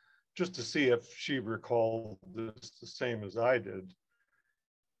time, and just to see if she recalled this the same as I did.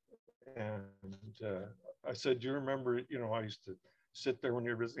 And I said, do you remember, you know, I used to sit there when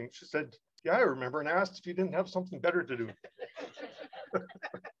you were visiting? She said, yeah, I remember. And I asked if you didn't have something better to do.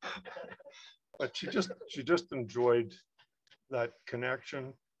 But she just enjoyed that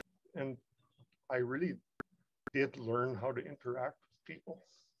connection. And I really did learn how to interact with people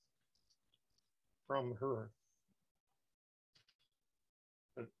from her.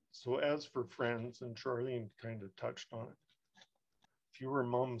 But, so as for friends, and Charlene kind of touched on it, if you were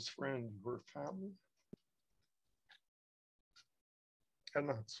Mom's friend, you were family. And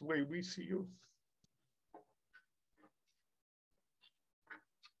that's the way we see you.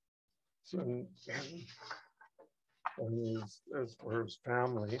 So, and as far as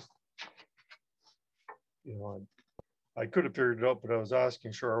family, you know, I could have figured it out, but I was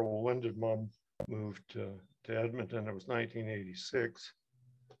asking Cheryl, well, when did Mom move to Edmonton? It was 1986.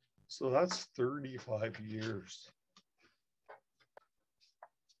 So that's 35 years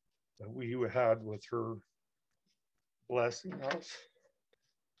that we had with her blessing us.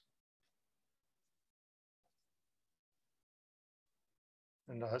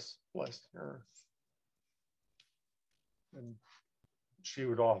 And us blessing her. And she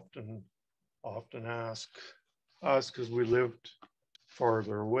would often ask us, because we lived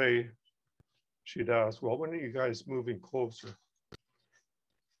farther away, she'd ask, well, when are you guys moving closer?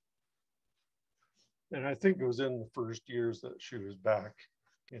 And I think it was in the first years that she was back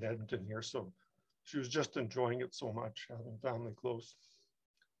in Edmonton here. So she was just enjoying it so much, having family close.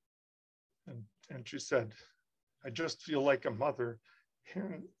 And she said, I just feel like a mother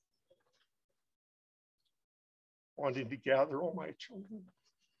and wanting to gather all my children.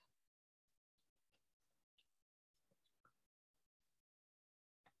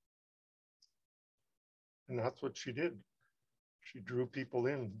 And that's what she did. She drew people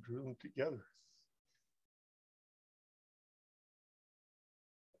in, drew them together.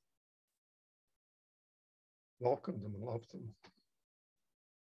 welcomed them and loved them.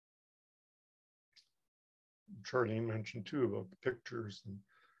 Charlene mentioned too about the pictures, and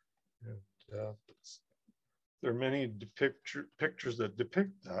there are many pictures that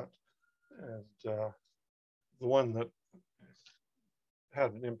depict that, and the one that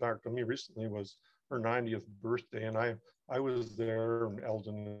had an impact on me recently was her 90th birthday, and I was there, and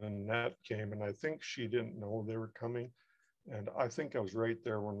Eldon and Annette came, and I think she didn't know they were coming, and I think I was right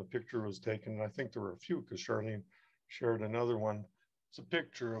there when the picture was taken, and I think there were a few because Charlene shared another one. It's a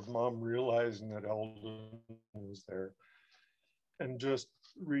picture of Mom realizing that Eldon was there and just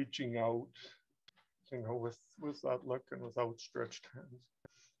reaching out, you know, with that look and with outstretched hands.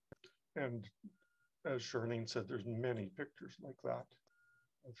 And as Charlene said, there's many pictures like that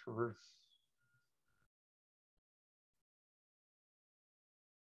of her.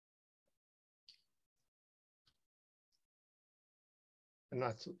 And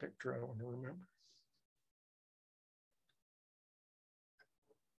that's the picture I want to remember.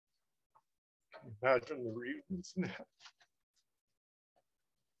 Imagine the reasons now.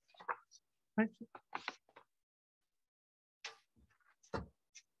 Thank you.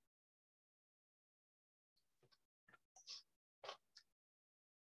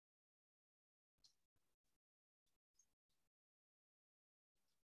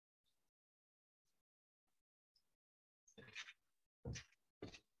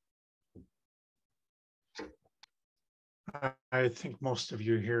 I think most of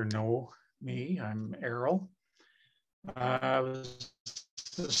you here know me. I'm Errol. I was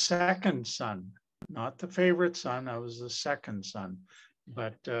the second son, not the favorite son. I was the second son,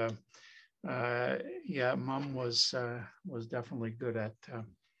 but yeah, Mom was definitely good at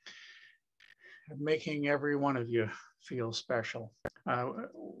making every one of you feel special.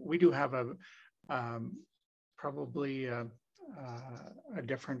 We do have a probably a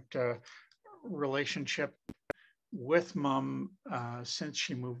different relationship with Mom since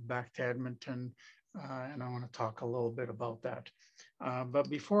she moved back to Edmonton, and I want to talk a little bit about that. But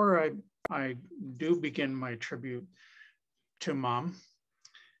before I do begin my tribute to Mom,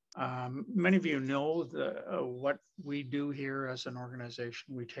 many of you know what we do here as an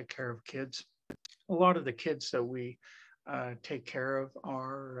organization. We take care of kids. A lot of the kids that we take care of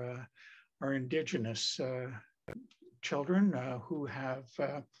are Indigenous children who have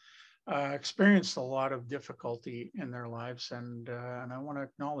experienced a lot of difficulty in their lives, and I want to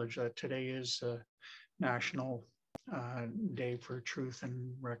acknowledge that today is National Day for Truth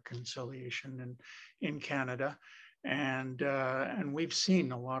and Reconciliation in Canada, and we've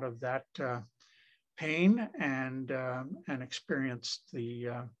seen a lot of that pain and experienced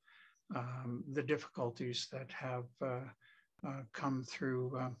the difficulties that have come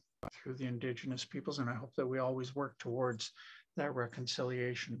through the Indigenous peoples, and I hope that we always work towards that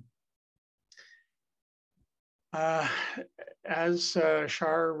reconciliation. As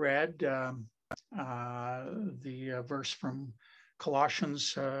Shar read the verse from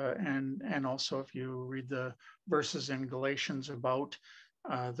Colossians, and also if you read the verses in Galatians about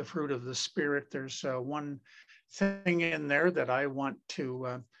the fruit of the Spirit, there's one thing in there that I want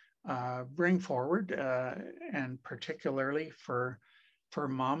to bring forward, and particularly for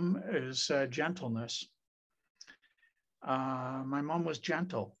Mom, is gentleness. My mom was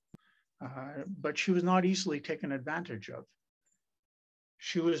gentle. But she was not easily taken advantage of.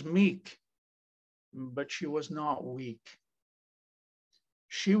 She was meek, but she was not weak.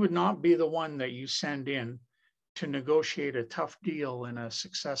 She would not be the one that you send in to negotiate a tough deal in a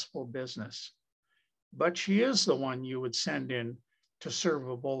successful business, but she is the one you would send in to serve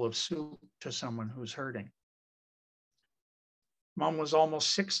a bowl of soup to someone who's hurting. Mom was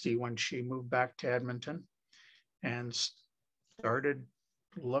almost 60 when she moved back to Edmonton and started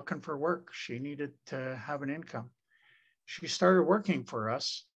looking for work. She needed to have an income. She started working for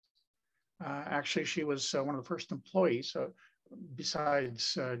us. Actually, she was one of the first employees,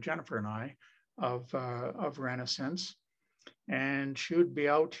 besides Jennifer and I, of Renaissance. And she would be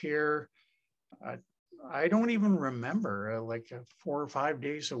out here, I don't even remember, like 4 or 5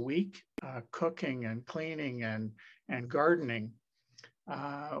 days a week, cooking and cleaning and gardening.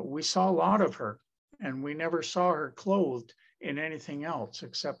 We saw a lot of her, and we never saw her clothed in anything else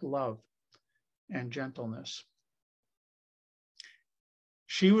except love and gentleness.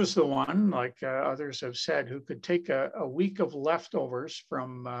 She was the one, like others have said, who could take a week of leftovers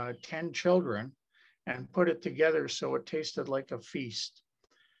from 10 children and put it together so it tasted like a feast.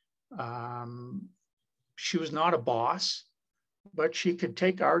 She was not a boss, but she could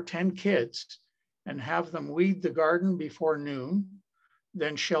take our 10 kids and have them weed the garden before noon,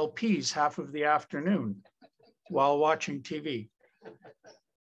 then shell peas half of the afternoon while watching TV.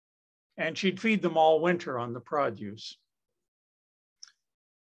 and she'd feed them all winter on the produce.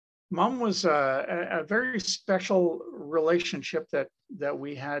 Mom was a very special relationship that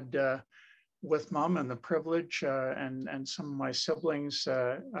we had with Mom, and the privilege and some of my siblings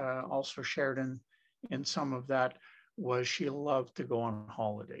also shared in some of that, was she loved to go on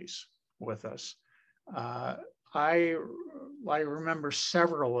holidays with us. I remember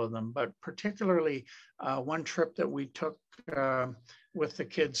several of them, but particularly one trip that we took with the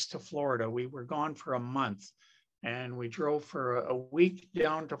kids to Florida. We were gone for a month, and we drove for a week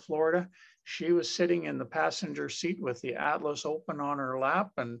down to Florida. She was sitting in the passenger seat with the atlas open on her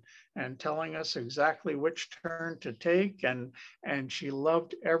lap and telling us exactly which turn to take, and she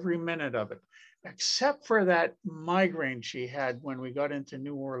loved every minute of it, except for that migraine she had when we got into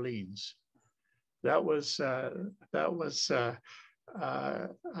New Orleans. That was the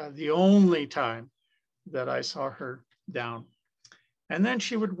only time that I saw her down. And then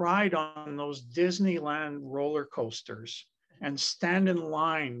she would ride on those Disneyland roller coasters and stand in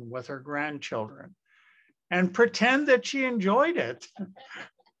line with her grandchildren and pretend that she enjoyed it.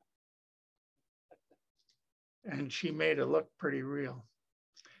 And she made it look pretty real.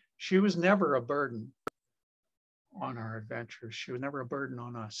 She was never a burden on our adventures. She was never a burden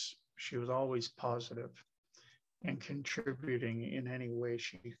on us. She was always positive and contributing in any way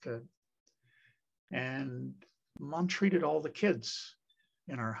she could. And Mom treated all the kids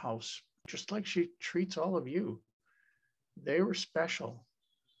in our house just like she treats all of you. They were special,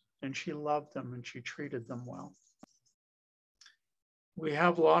 and she loved them, and she treated them well. We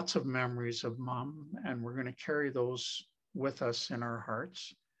have lots of memories of Mom, and we're going to carry those with us in our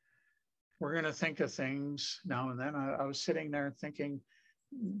hearts. We're going to think of things now and then. I was sitting there thinking,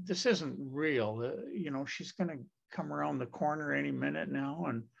 this isn't real. You know, she's going to come around the corner any minute now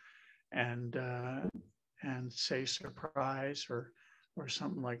and say surprise or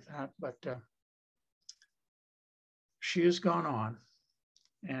something like that. But she has gone on,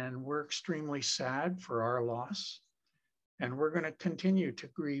 and we're extremely sad for our loss. And we're going to continue to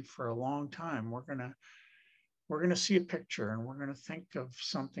grieve for a long time. We're going to see a picture, and we're going to think of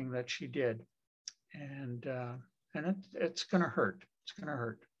something that she did, and it's going to hurt. It's going to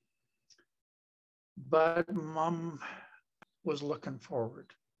hurt. But Mom was looking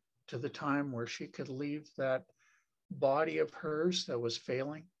forward to the time where she could leave that body of hers that was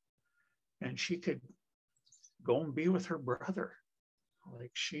failing, and she could go and be with her brother.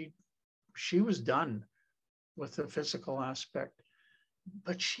 Like she was done with the physical aspect,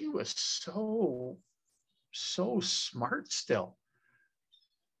 but she was so smart still.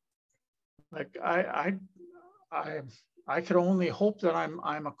 Like I could only hope that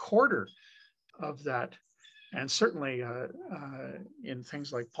I'm a quarter of that, and certainly in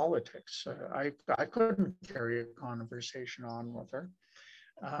things like politics, I couldn't carry a conversation on with her.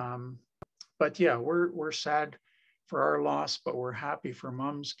 But yeah, we're sad for our loss, but we're happy for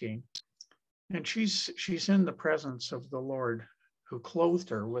Mom's gain. And she's in the presence of the Lord, who clothed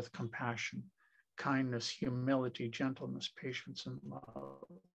her with compassion, kindness, humility, gentleness, patience, and love.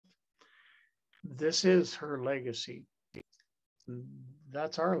 This is her legacy.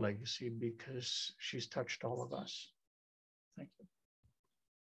 That's our legacy, because she's touched all of us. Thank you.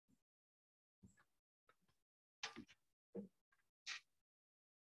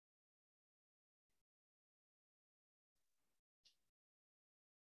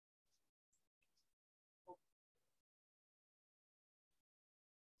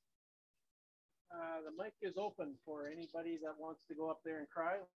 The mic is open for anybody that wants to go up there and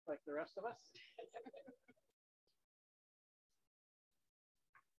cry like the rest of us.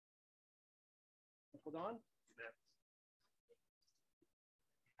 Hold on.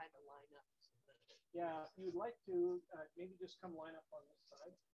 Yeah, if you'd like to, maybe just come line up on this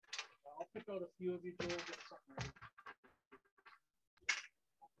side. I'll pick out a few of you, Joe, get something ready.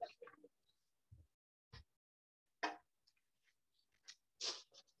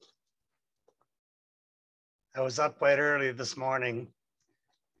 I was up quite early this morning.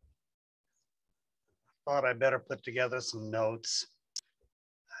 Thought I better put together some notes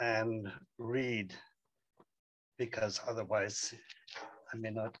and read, because otherwise I may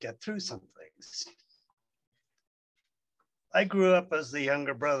not get through some things. I grew up as the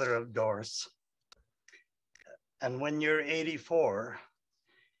younger brother of Doris. And when you're 84,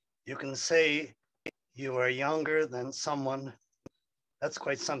 you can say you are younger than someone. That's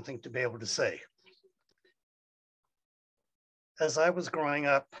quite something to be able to say. As I was growing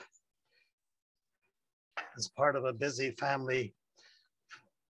up as part of a busy family,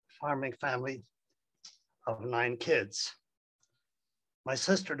 farming family of 9 kids, my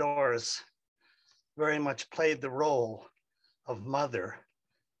sister Doris very much played the role of mother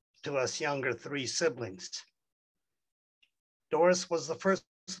to us younger 3 siblings. Doris was the first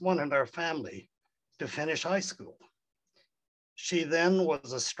one in our family to finish high school. She then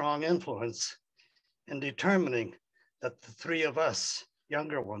was a strong influence in determining that the 3 of us,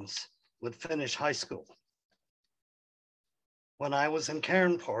 younger ones, would finish high school. When I was in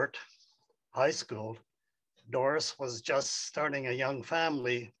Cairnport High School, Doris was just starting a young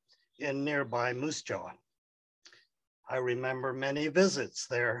family in nearby Moose Jaw. I remember many visits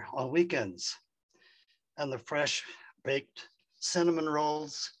there on weekends and the fresh baked cinnamon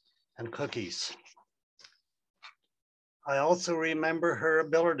rolls and cookies. I also remember her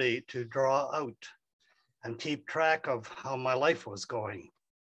ability to draw out and keep track of how my life was going.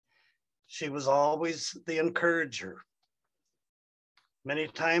 She was always the encourager. Many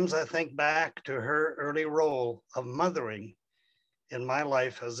times I think back to her early role of mothering in my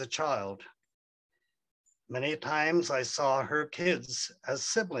life as a child. Many times I saw her kids as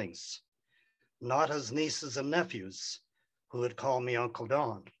siblings, not as nieces and nephews who would call me Uncle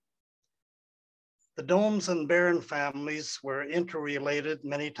Don. The Dohms and Barron families were interrelated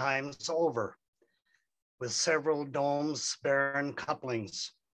many times over, with several Dohms Barron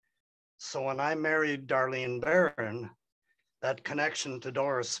couplings. So when I married Darlene Barron, that connection to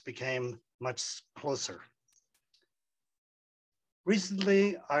Doris became much closer.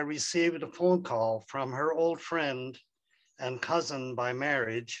 Recently, I received a phone call from her old friend and cousin by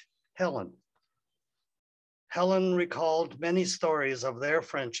marriage, Helen. Helen recalled many stories of their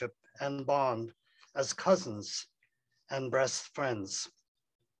friendship and bond as cousins and best friends.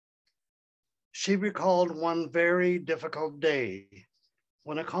 She recalled one very difficult day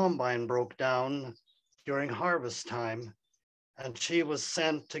when a combine broke down during harvest time and she was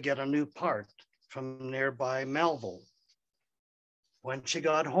sent to get a new part from nearby Melville. When she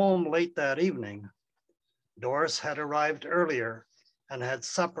got home late that evening, Doris had arrived earlier and had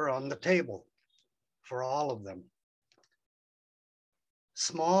supper on the table for all of them.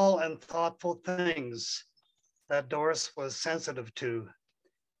 Small and thoughtful things that Doris was sensitive to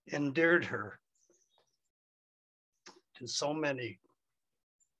endeared her to so many.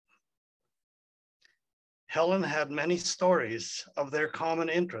 Helen had many stories of their common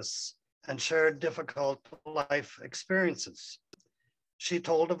interests and shared difficult life experiences. She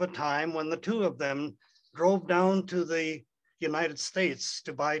told of a time when the 2 of them drove down to the United States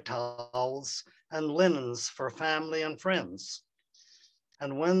to buy towels and linens for family and friends.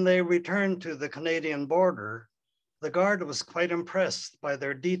 And when they returned to the Canadian border, the guard was quite impressed by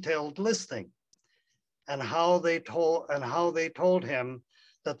their detailed listing and how they told him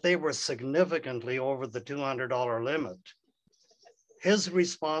that they were significantly over the $200 limit. His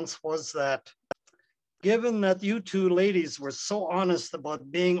response was that, given that you 2 ladies were so honest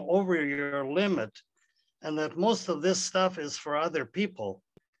about being over your limit and that most of this stuff is for other people,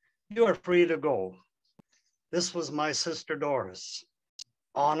 you are free to go. This was my sister Doris,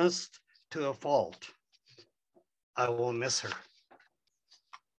 honest to a fault. I will miss her.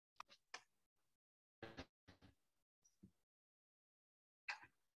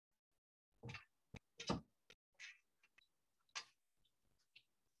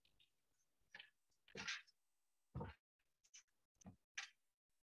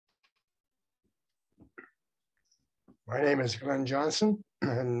 My name is Glenn Johnson,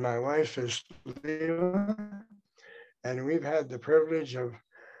 and my wife is Leila, and we've had the privilege of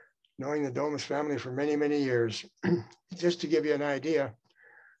knowing the Dohms family for many, many years. Just to give you an idea,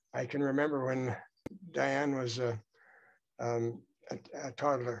 I can remember when Diane was a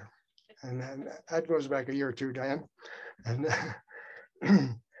toddler, and that goes back a year or 2, Diane. And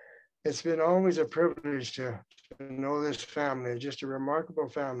it's been always a privilege to know this family, just a remarkable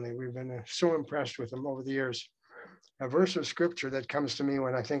family. We've been so impressed with them over the years. A verse of scripture that comes to me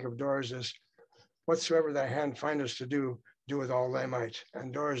when I think of Doris is, whatsoever thy hand findest to do, do with all thy might.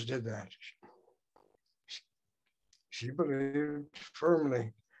 And Doris did that. She believed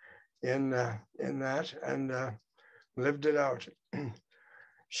firmly in that and lived it out.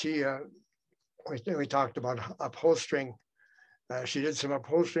 We talked about upholstering. She did some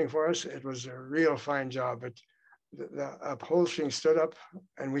upholstering for us. It was a real fine job, but the upholstering stood up,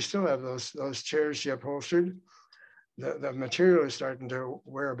 and we still have those chairs she upholstered. The material is starting to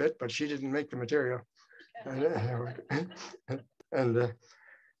wear a bit, but she didn't make the material. And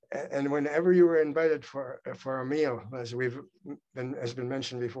whenever you were invited for a meal, as has been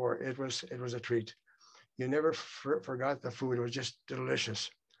mentioned before, it was a treat. You never forgot the food. It was just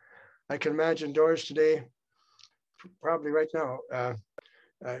delicious. I can imagine Doris today, probably right now,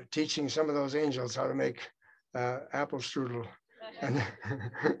 teaching some of those angels how to make apple strudel, and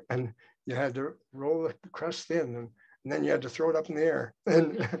you had to roll the crust thin and then you had to throw it up in the air.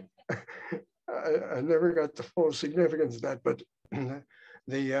 And I never got the full significance of that, but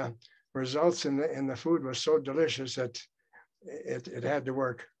the results in the food was so delicious that it had to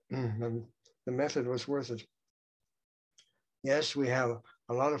work. The method was worth it. Yes, we have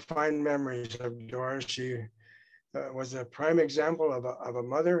a lot of fine memories of Doris. She was a prime example of a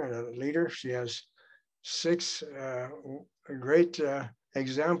mother and a leader. She has 6 great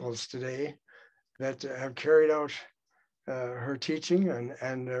examples today that have carried out her teaching,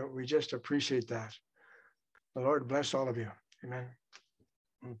 and we just appreciate that. The Lord bless all of you. Amen.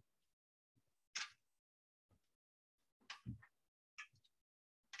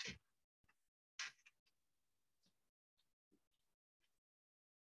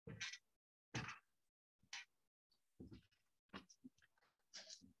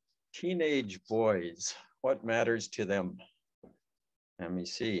 Teenage boys, what matters to them? Let me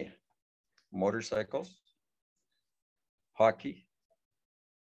see. Motorcycles, hockey,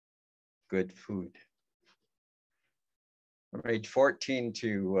 good food. From age 14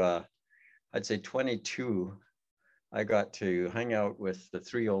 to I'd say 22, I got to hang out with the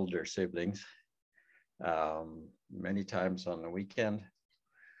 3 older siblings many times on the weekend,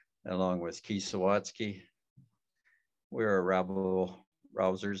 along with Keith Sawatsky. We were rabble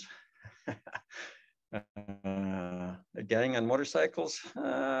rousers. A gang on motorcycles,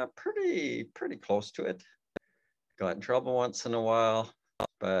 pretty close to it. Got in trouble once in a while,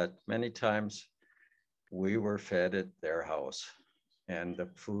 but many times we were fed at their house, and the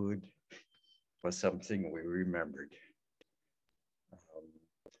food was something we remembered.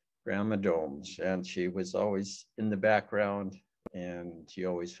 Grandma Dohms, and she was always in the background, and you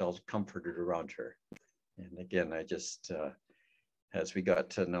always felt comforted around her. And again, I just, as we got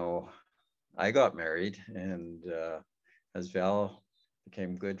to know, I got married, and as Val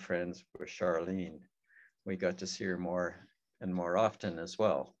became good friends with Charlene, we got to see her more and more often as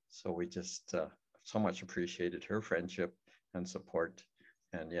well. So we just so much appreciated her friendship and support.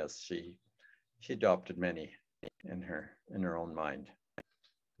 And yes, she adopted many in her own mind.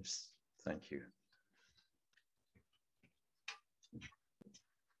 Yes, thank you.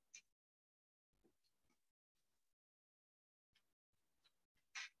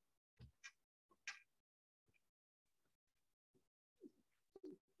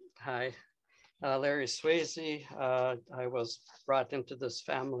 Hi, Larry Swayze. I was brought into this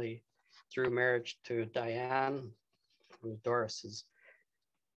family through marriage to Diane, who's Doris's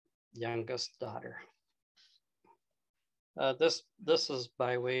youngest daughter. This is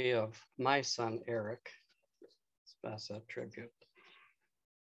by way of my son, Eric. Let's pass that tribute.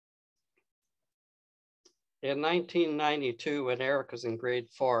 In 1992, when Eric was in grade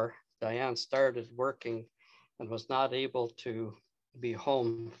 4, Diane started working and was not able to be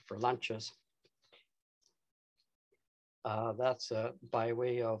home for lunches. That's by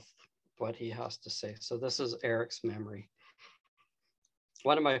way of what he has to say. So this is Eric's memory.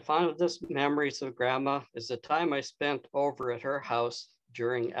 One of my fondest memories of Grandma is the time I spent over at her house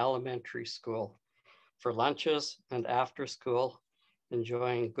during elementary school for lunches and after school,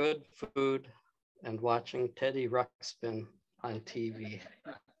 enjoying good food and watching Teddy Ruxpin on TV.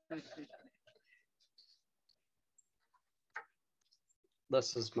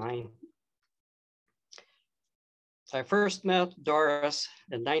 This is mine. I first met Doris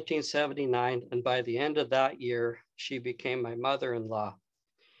in 1979, and by the end of that year, she became my mother-in-law.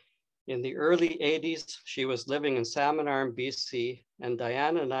 In the early 80s, she was living in Salmon Arm, BC, and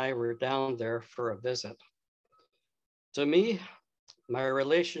Diane and I were down there for a visit. To me, my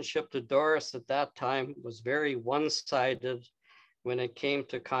relationship to Doris at that time was very one-sided when it came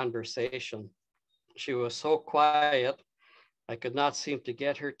to conversation. She was so quiet, I could not seem to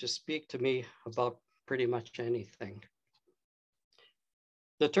get her to speak to me about pretty much anything.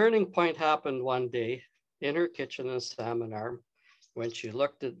 The turning point happened one day in her kitchen in Salmon Arm when she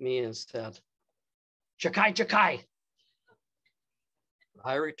looked at me and said, "Chakai, Chakai."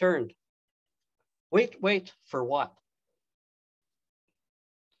 I returned, wait, for what?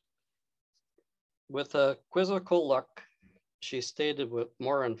 With a quizzical look, she stated with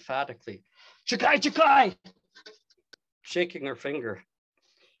more emphatically, "Chakai, Chakai," shaking her finger.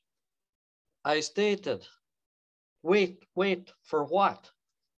 I stated, wait, for what?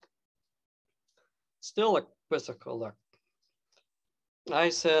 Still a quizzical look. I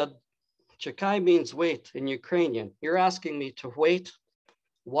said, "Chakai means wait in Ukrainian. You're asking me to wait?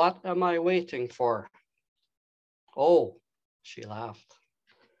 What am I waiting for?" "Oh," she laughed.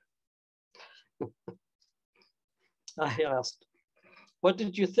 I asked, "What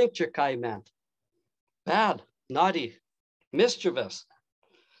did you think Chakai meant?" "Bad, naughty, mischievous."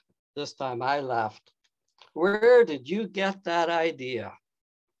 This time I laughed. Where did you get that idea?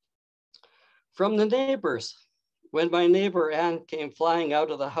 From the neighbors. When my neighbor Ann came flying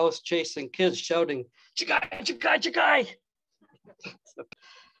out of the house chasing kids, shouting, "Chigai, chigai, chigai."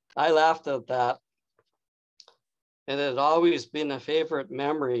 I laughed at that. It had always been a favorite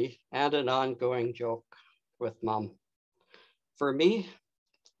memory and an ongoing joke with Mom. For me,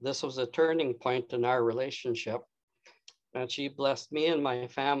 this was a turning point in our relationship, and she blessed me and my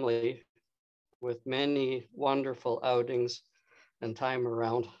family with many wonderful outings and time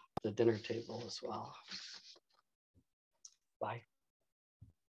around the dinner table as well. Bye.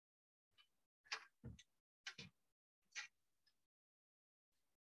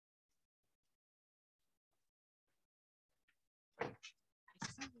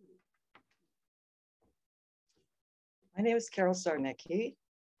 My name is Carol Sarnicki,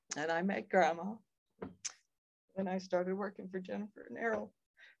 and I met Grandma when I started working for Jennifer and Errol,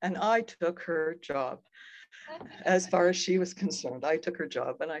 and I took her job. As far as she was concerned, I took her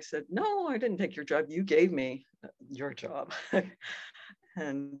job, and I said, "No, I didn't take your job. You gave me your job."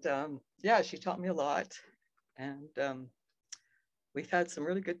 And yeah, she taught me a lot, and we've had some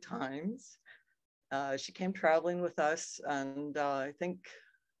really good times. She came traveling with us, and I think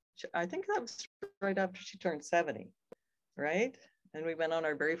that was right after she turned 70. Right? And we went on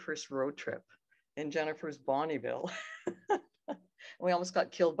our very first road trip in Jennifer's Bonnieville. We almost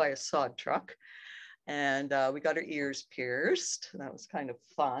got killed by a sod truck, and we got our ears pierced. That was kind of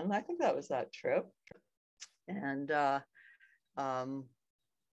fun. I think that was that trip. And oh,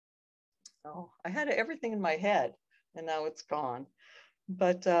 I had everything in my head, and now it's gone.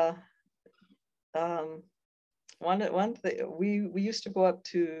 But one thing, we used to go up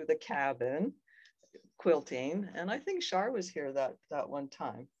to the cabin quilting, and I think Shar was here that one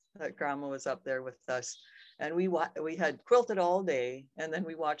time that Grandma was up there with us, and we had quilted all day, and then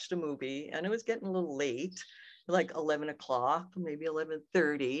we watched a movie, and it was getting a little late, like 11 o'clock, maybe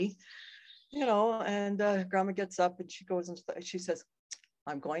 11:30, you know, and Grandma gets up and she goes into she says,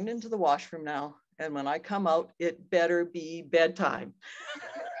 "I'm going into the washroom now, and when I come out, it better be bedtime."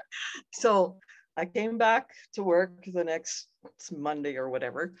 So I came back to work the next Monday or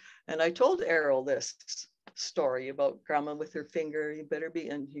whatever, and I told Errol this story about Grandma with her finger, "You better be,"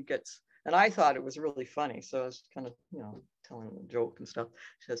 and he gets, and I thought it was really funny. So I was kind of, you know, telling him a joke and stuff.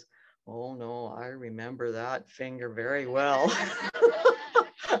 She says, "Oh no, I remember that finger very well."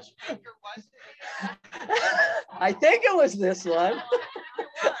 I think it was this one.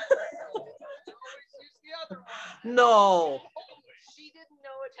 No. She didn't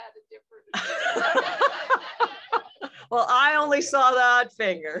know it had a different. Well, I only saw that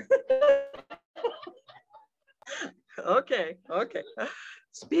finger. Okay.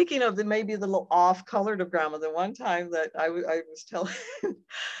 Speaking of maybe the little off-colored of Grandma, the one time that I was telling,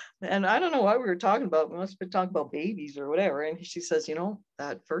 and I don't know what we were talking about. We must have been talking about babies or whatever. And she says, "You know,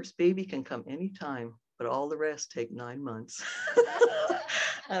 that first baby can come anytime, but all the rest take 9 months."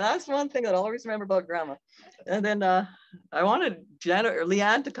 And that's one thing that I'll always remember about Grandma. And then I wanted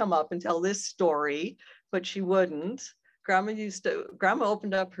Leanne to come up and tell this story, but she wouldn't. Grandma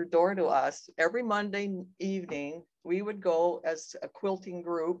opened up her door to us every Monday evening. We would go as a quilting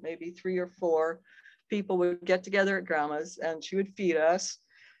group, maybe 3 or 4 people would get together at Grandma's, and she would feed us.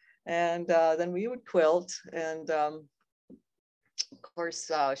 And then we would quilt. And of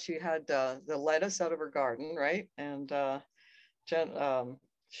course, she had the lettuce out of her garden, right? And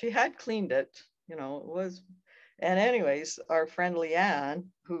she had cleaned it, you know, it was. And anyways, our friend Leanne,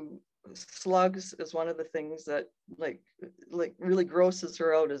 who slugs is one of the things that like really grosses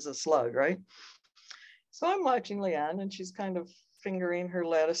her out as a slug, right? So I'm watching Leanne, and she's kind of fingering her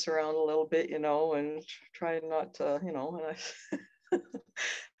lettuce around a little bit, you know, and trying not to, you know,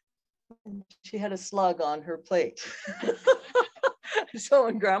 and she had a slug on her plate. So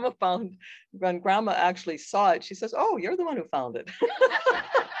when Grandma actually saw it, she says, "Oh, you're the one who found it."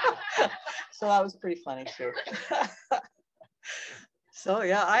 So that was pretty funny too. So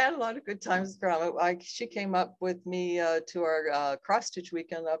yeah, I had a lot of good times with Grandma. She came up with me to our cross stitch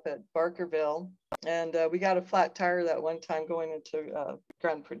weekend up at Barkerville, and we got a flat tire that one time going into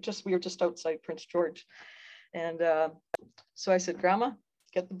we were just outside Prince George, and so I said, "Grandma,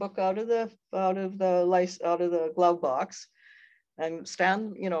 get the book out of the glove box, and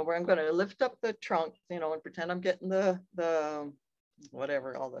stand, you know, where I'm going to lift up the trunk, you know, and pretend I'm getting the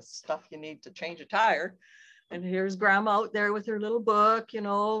whatever, all the stuff you need to change a tire." And here's Grandma out there with her little book, you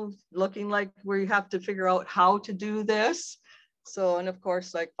know, looking like we have to figure out how to do this. So, and of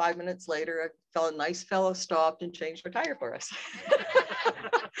course, like 5 minutes later, a nice fellow stopped and changed our tire for us.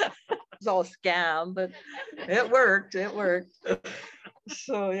 It was all a scam, but it worked.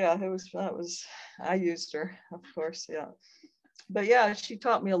 So yeah, that was I used her, of course, yeah. But yeah, she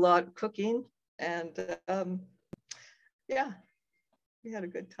taught me a lot cooking, and yeah, we had a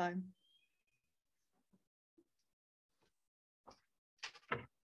good time.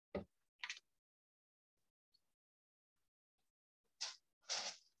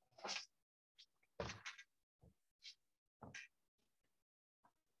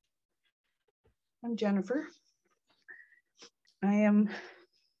 I'm Jennifer.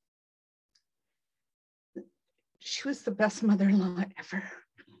 She was the best mother-in-law ever.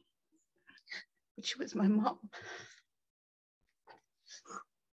 But she was my mom.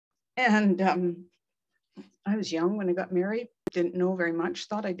 And I was young when I got married, didn't know very much,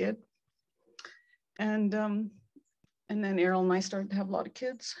 thought I did. And then Errol and I started to have a lot of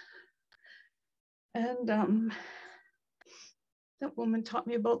kids. And that woman taught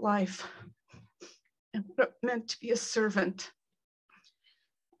me about life and what it meant to be a servant.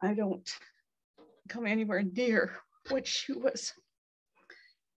 I don't come anywhere near what she was.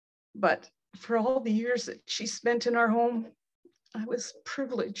 But for all the years that she spent in our home, I was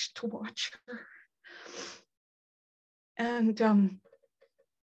privileged to watch her. And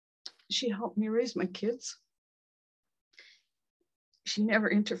she helped me raise my kids. She never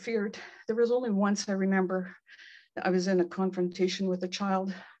interfered. There was only once I remember I was in a confrontation with a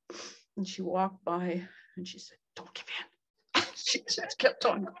child, and she walked by and she said, "Don't give in." She just kept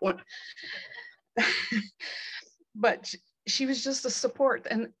on going. But she was just a support.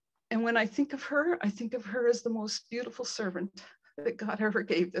 And when I think of her as the most beautiful servant that God ever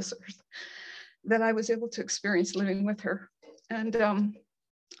gave this earth, that I was able to experience living with her. And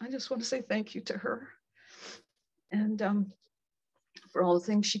I just want to say thank you to her. And for all the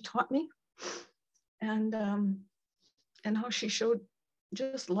things she taught me, and how she showed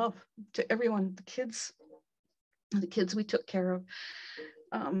just love to everyone, the kids we took care of.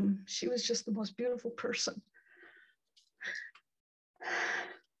 She was just the most beautiful person.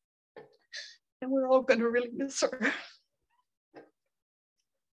 And we're all going to really miss her.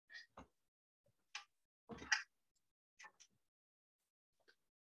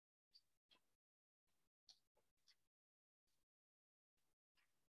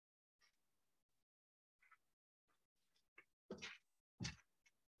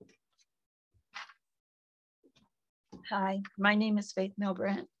 Hi, my name is Faith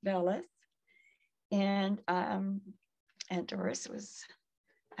Milbrandt Bellis, and Aunt Doris was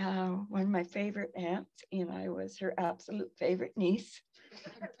one of my favorite aunts, and I was her absolute favorite niece,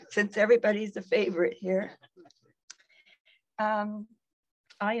 since everybody's a favorite here. I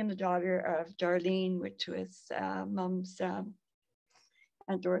am the daughter of Darlene, which was Mom's, Aunt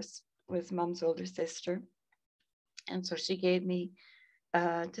Doris was Mom's older sister, and so she gave me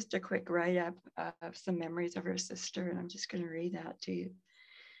just a quick write-up of some memories of her sister, and I'm just going to read that to you.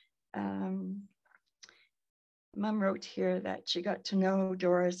 Mom wrote here that she got to know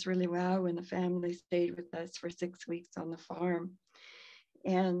Doris really well when the family stayed with us for 6 weeks on the farm.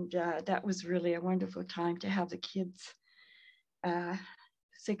 And that was really a wonderful time to have the kids.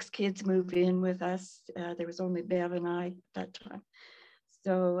 6 kids moved in with us. There was only Bev and I at that time.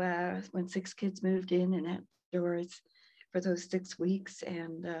 So when 6 kids moved in, and Aunt Doris for those 6 weeks,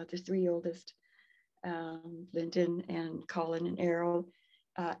 and the 3 oldest, Lyndon and Colin and Errol,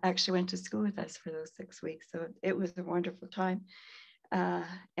 actually went to school with us for those 6 weeks. So it was a wonderful time,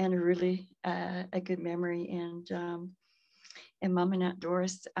 and a really a good memory. And Mom and Aunt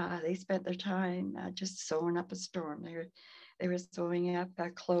Doris, they spent their time just sewing up a storm. They were sewing up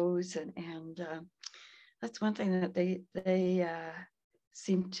clothes, and that's one thing that they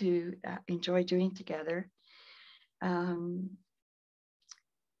seem to enjoy doing together.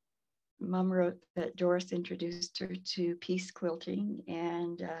 Mom wrote that Doris introduced her to piece quilting,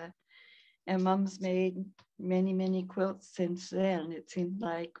 and Mom's made many quilts since then. It seemed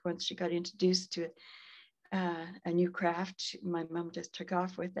like once she got introduced to a new craft, my mom just took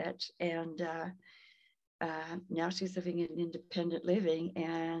off with it, and now she's living an independent living,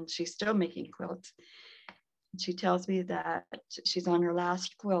 and she's still making quilts. She tells me that she's on her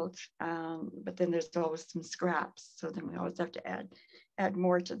last quilt, but then there's always some scraps, so then we always have to add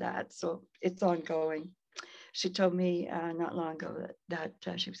more to that. So it's ongoing. She told me not long ago that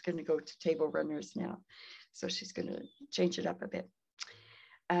she was going to go to table runners now, so she's going to change it up a bit.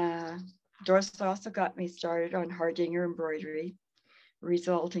 Doris also got me started on Hardinger embroidery,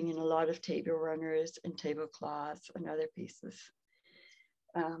 resulting in a lot of table runners and tablecloths and other pieces.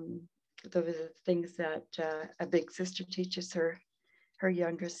 Those are the things that a big sister teaches her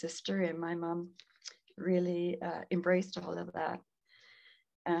younger sister, and my mom really embraced all of that.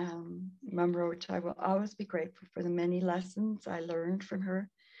 Mom wrote, "I will always be grateful for the many lessons I learned from her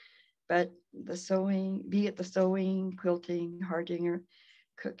but the sewing, be it the sewing, quilting, harding,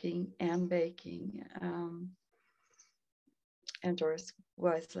 cooking, and baking. And Doris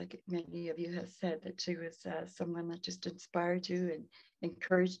was, like many of you have said, that she was someone that just inspired you and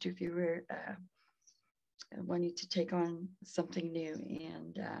encouraged you if you were wanting to take on something new.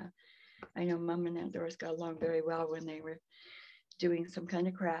 And I know Mom and Aunt Doris got along very well when they were doing some kind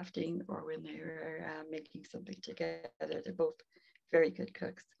of crafting or when they were making something together. They're both very good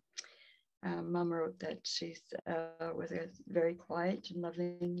cooks. Mom wrote that she was a very quiet and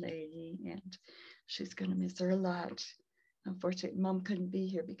loving lady, and she's going to miss her a lot. Unfortunately, Mom couldn't be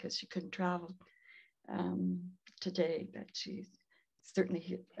here because she couldn't travel today, but she's certainly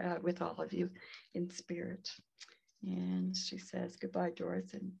here with all of you in spirit. And she says, goodbye,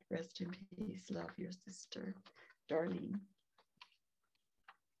 Doris, and rest in peace. Love, your sister, Darlene.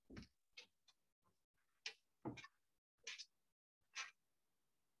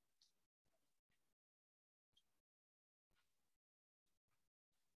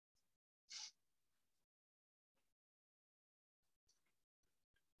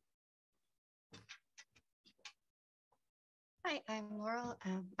 Hi, I'm Laurel.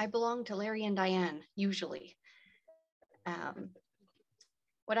 I belong to Larry and Diane, usually.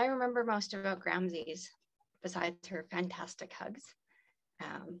 What I remember most about Gramsie's, besides her fantastic hugs,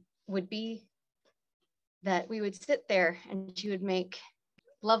 would be that we would sit there and she would make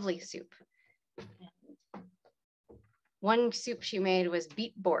lovely soup. One soup she made was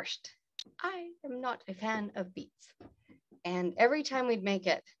beet borscht. I am not a fan of beets. And every time we'd make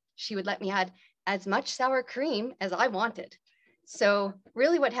it, she would let me add as much sour cream as I wanted. So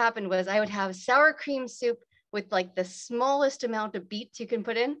really what happened was I would have sour cream soup with like the smallest amount of beets you can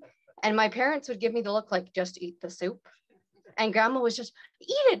put in. And my parents would give me the look like, just eat the soup. And Grandma was just,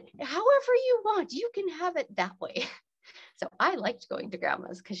 eat it however you want. You can have it that way. So I liked going to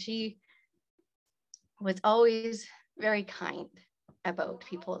Grandma's because she was always very kind about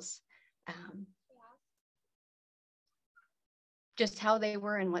people's just how they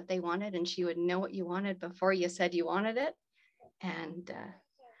were and what they wanted. And she would know what you wanted before you said you wanted it. And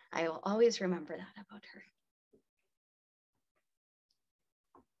I will always remember that about her.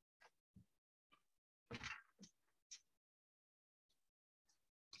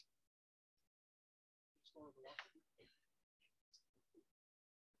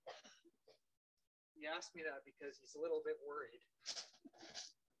 He asked me that because he's a little bit worried.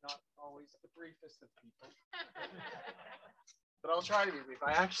 Not always the briefest of people. But I'll try to be brief.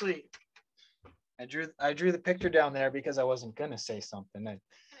 I drew the picture down there because I wasn't gonna say something. I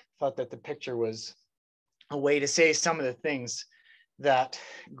thought that the picture was a way to say some of the things that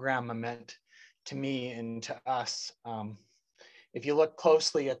Grandma meant to me and to us. If you look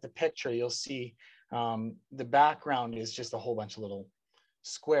closely at the picture, you'll see the background is just a whole bunch of little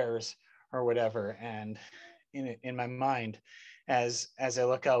squares or whatever. And in my mind, as I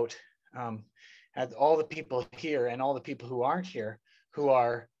look out at all the people here and all the people who aren't here, who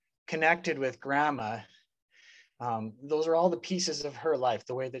are connected with Grandma, those are all the pieces of her life,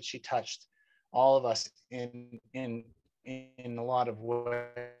 the way that she touched all of us in a lot of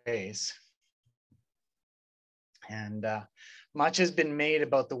ways. And much has been made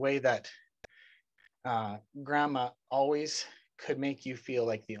about the way that Grandma always could make you feel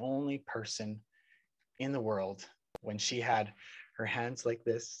like the only person in the world when she had her hands like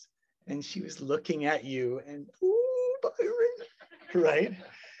this and she was looking at you and, ooh, Byron, right?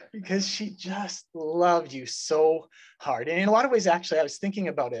 Because she just loved you so hard. And in a lot of ways, actually, I was thinking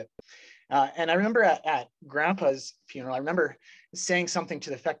about it. And I remember at Grandpa's funeral, I remember saying something to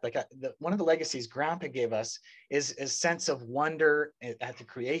the effect like one of the legacies Grandpa gave us is a sense of wonder at the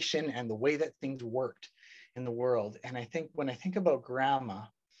creation and the way that things worked in the world. And I think when I think about Grandma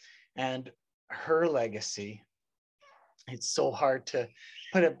and her legacy, it's so hard to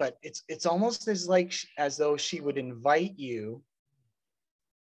put it, but it's almost as though she would invite you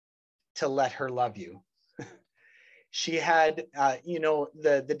to let her love you. She had,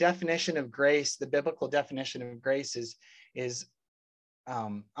 the definition of grace, the biblical definition of grace is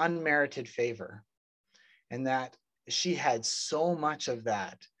unmerited favor, and that she had so much of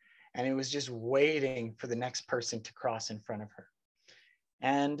that, and it was just waiting for the next person to cross in front of her.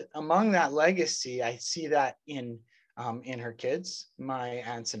 And among that legacy, I see that in her kids, my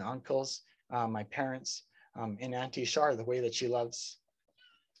aunts and uncles, my parents, in Auntie Shar, the way that she loves.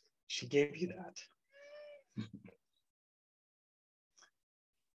 She gave you that.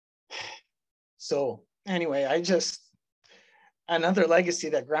 So anyway, another legacy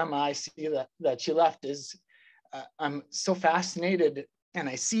that Grandma, I see that she left is, I'm so fascinated, and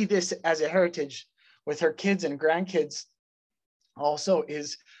I see this as a heritage with her kids and grandkids also,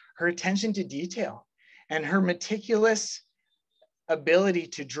 is her attention to detail and her meticulous ability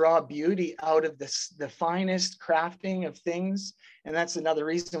to draw beauty out of the finest crafting of things. And that's another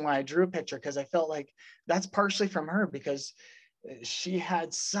reason why I drew a picture, because I felt like that's partially from her, because she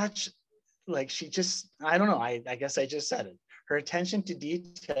had such, like, she just, I don't know, I guess I just said it, her attention to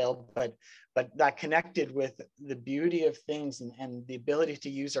detail, but that connected with the beauty of things and the ability to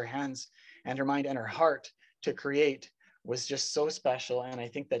use her hands and her mind and her heart to create was just so special. And I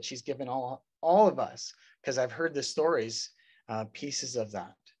think that she's given all of us, because I've heard the stories, pieces of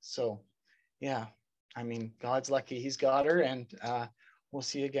that. So yeah, I mean, God's lucky he's got her, and we'll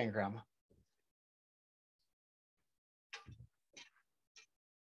see you again, Grandma.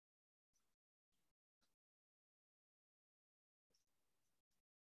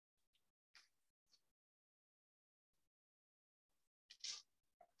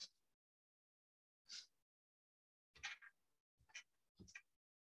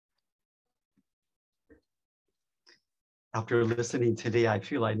 After listening today, I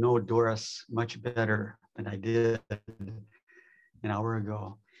feel I know Doris much better than I did an hour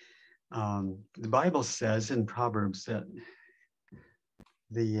ago. The Bible says in Proverbs that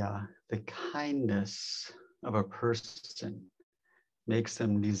the kindness of a person makes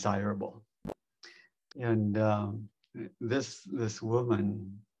them desirable. And this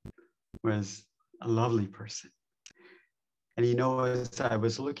woman was a lovely person. And you know, as I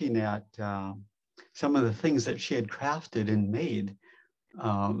was looking at some of the things that she had crafted and made,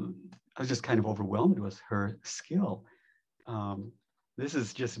 I was just kind of overwhelmed with her skill. This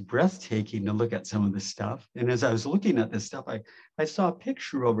is just breathtaking to look at some of this stuff. And as I was looking at this stuff, I saw a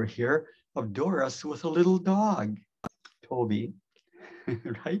picture over here of Doris with a little dog, Toby,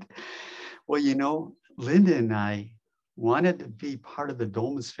 right? Well, you know, Linda and I wanted to be part of the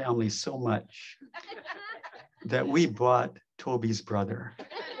Dohms family so much that we bought Toby's brother.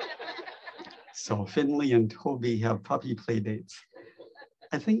 So Finley and Toby have puppy play dates.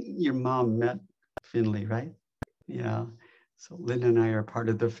 I think your mom met Finley, right? Yeah. So Linda and I are part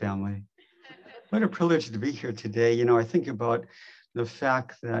of the family. What a privilege to be here today. You know, I think about the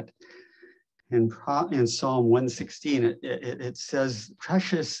fact that in Psalm 116, it says,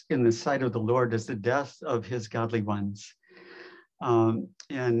 precious in the sight of the Lord is the death of his godly ones.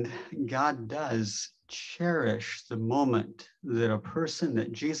 And God does cherish the moment that a person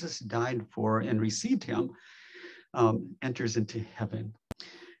that Jesus died for and received him enters into heaven.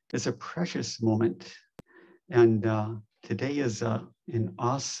 It's a precious moment. And today is an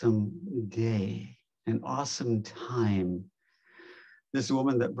awesome day, an awesome time. This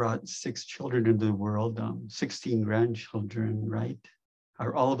woman that brought 6 children into the world, 16 grandchildren, right?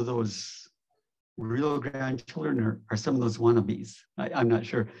 Are all of those real grandchildren, or are some of those wannabes? I'm not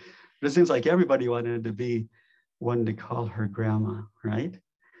sure. But it seems like everybody wanted to be one to call her grandma, right?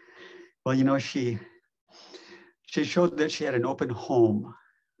 Well, you know, she showed that she had an open home.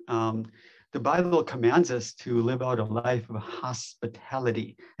 The Bible commands us to live out a life of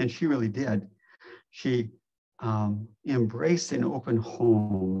hospitality, and she really did. She embraced an open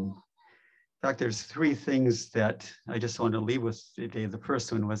home. In fact, there's 3 things that I just want to leave with today. The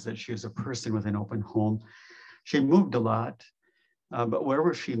first one was that she was a person with an open home. She moved a lot, but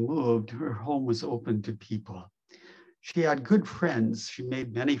wherever she moved, her home was open to people. She had good friends. She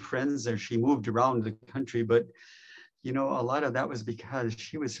made many friends as she moved around the country, but you know, a lot of that was because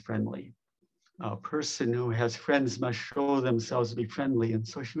she was friendly. A person who has friends must show themselves to be friendly. And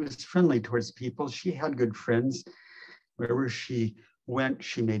so she was friendly towards people. She had good friends. Wherever she went,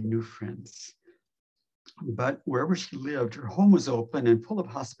 she made new friends. But wherever she lived, her home was open and full of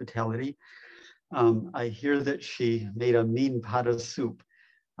hospitality. I hear that she made a mean pot of soup.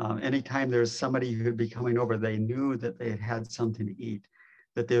 Anytime there was somebody who'd be coming over, they knew that they had had something to eat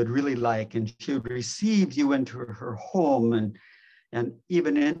that they would really like. And she would receive you into her home and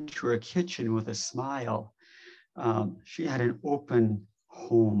even into her kitchen with a smile. She had an open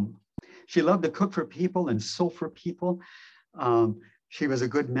home. She loved to cook for people and sew for people. She was a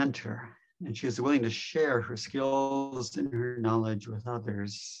good mentor, and she was willing to share her skills and her knowledge with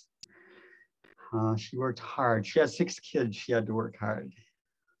others. She worked hard. She had 6 kids. She had to work hard.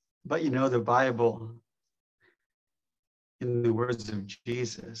 But you know, the Bible, in the words of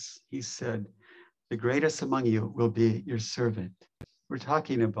Jesus, he said, the greatest among you will be your servant. We're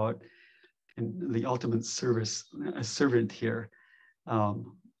talking about in the ultimate service, a servant here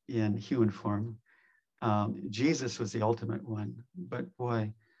in human form. Jesus was the ultimate one, but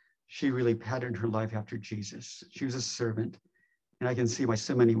boy, she really patterned her life after Jesus. She was a servant, and I can see why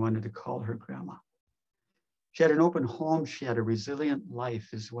so many wanted to call her grandma. She had an open home. She had a resilient life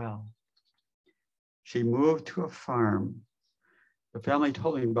as well. She moved to a farm The family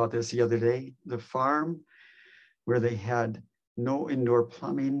told me about this the other day. The farm where they had no indoor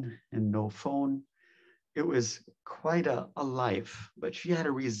plumbing and no phone. It was quite a life, but she had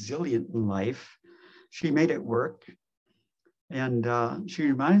a resilient life. She made it work. And she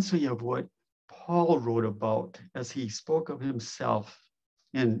reminds me of what Paul wrote about as he spoke of himself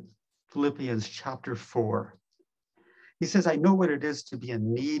in Philippians chapter 4. He says, I know what it is to be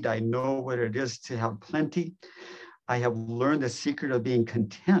in need. I know what it is to have plenty. I have learned the secret of being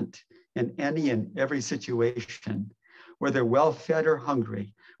content in any and every situation, whether well-fed or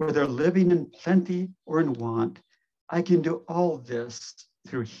hungry, whether living in plenty or in want. I can do all this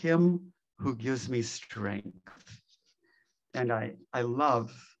through him who gives me strength. And I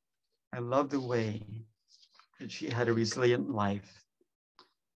love the way that she had a resilient life.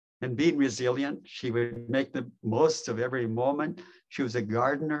 And being resilient, she would make the most of every moment. She was a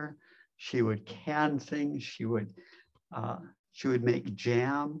gardener. She would can things. She would make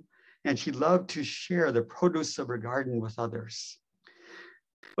jam. And she loved to share the produce of her garden with others.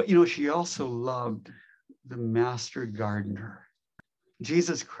 But she also loved the master gardener,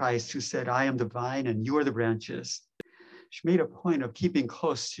 Jesus Christ, who said, I am the vine and you are the branches. She made a point of keeping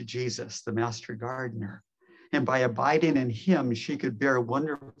close to Jesus, the master gardener. And by abiding in him, she could bear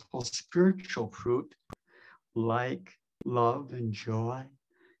wonderful spiritual fruit like love and joy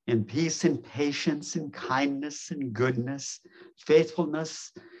and peace and patience and kindness and goodness,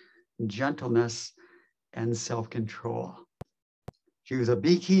 faithfulness, gentleness, and self-control. She was a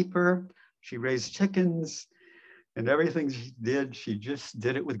beekeeper. She raised chickens, and everything she just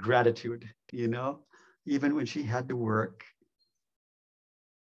did it with gratitude, even when she had to work.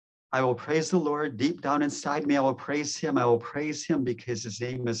 I will praise the Lord deep down inside me. I will praise him. I will praise him because his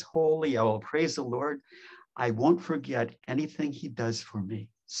name is holy. I will praise the Lord. I won't forget anything he does for me.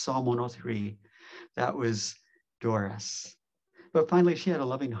 Psalm 103. That was Doris. But finally, she had a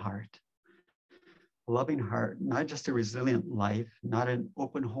loving heart. A loving heart, not just a resilient life, not an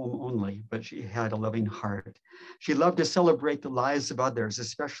open home only, but she had a loving heart. She loved to celebrate the lives of others,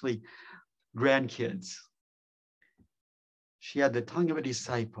 especially grandkids. She had the tongue of a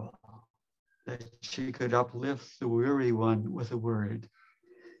disciple, that she could uplift the weary one with a word.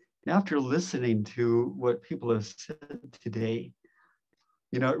 And after listening to what people have said today,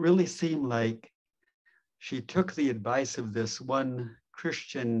 it really seemed like she took the advice of this one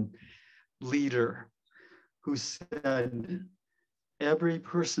Christian leader who said every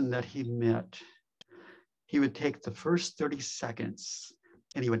person that he met, he would take the first 30 seconds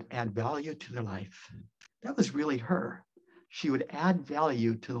and he would add value to their life. That was really her. She would add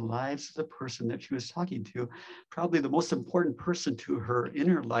value to the lives of the person that she was talking to. Probably the most important person to her in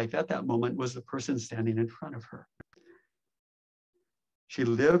her life at that moment was the person standing in front of her. She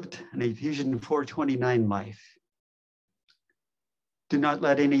lived an Ephesians 4:29 life. Do not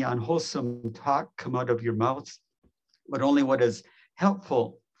let any unwholesome talk come out of your mouths, but only what is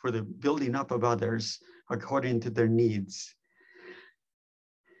helpful for the building up of others according to their needs,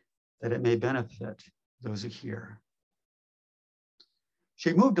 that it may benefit those who hear.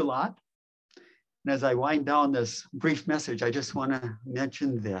 She moved a lot. And as I wind down this brief message, I just want to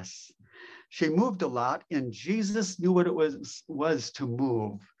mention this. She moved a lot, and Jesus knew what it was to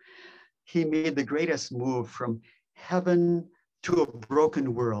move. He made the greatest move from heaven to a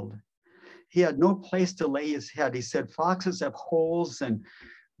broken world. He had no place to lay his head. He said, foxes have holes and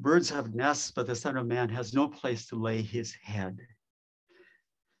birds have nests, but the Son of Man has no place to lay his head.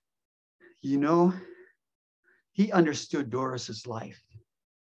 He understood Doris's life.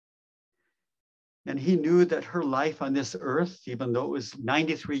 And he knew that her life on this earth, even though it was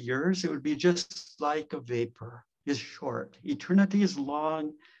 93 years, it would be just like a vapor, is short. Eternity is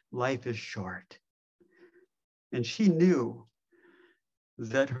long, life is short. And she knew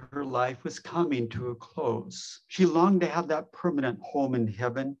that her life was coming to a close. She longed to have that permanent home in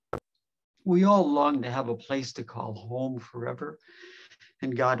heaven. We all long to have a place to call home forever,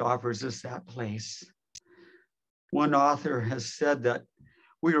 and God offers us that place. One author has said that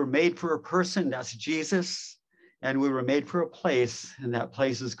we were made for a person, that's Jesus, and we were made for a place, and that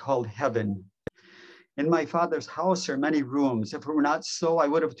place is called heaven. In my Father's house are many rooms. If it were not so, I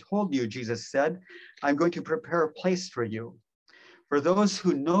would have told you, Jesus said, I'm going to prepare a place for you. For those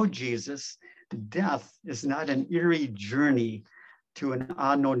who know Jesus, death is not an eerie journey to an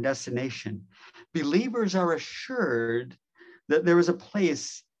unknown destination. Believers are assured that there is a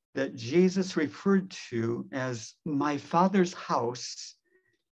place that Jesus referred to as my Father's house.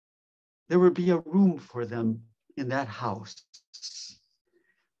 There would be a room for them in that house.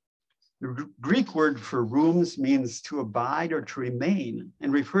 The Greek word for rooms means to abide or to remain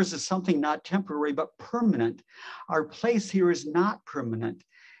and refers to something not temporary but permanent. Our place here is not permanent,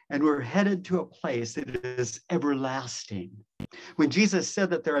 and we're headed to a place that is everlasting. When Jesus said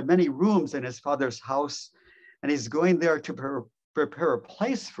that there are many rooms in his Father's house, and he's going there to prepare a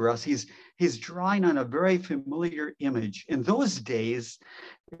place for us, he's drawing on a very familiar image. In those days,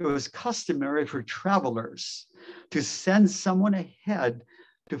 it was customary for travelers to send someone ahead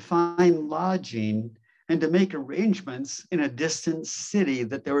to find lodging and to make arrangements in a distant city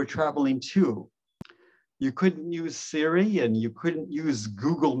that they were traveling to. You couldn't use Siri and you couldn't use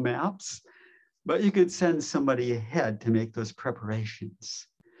Google Maps, but you could send somebody ahead to make those preparations.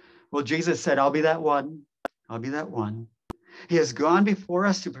 Well, Jesus said, I'll be that one. I'll be that one. He has gone before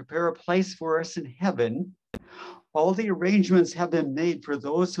us to prepare a place for us in heaven. All the arrangements have been made for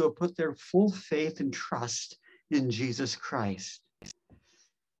those who have put their full faith and trust in Jesus Christ.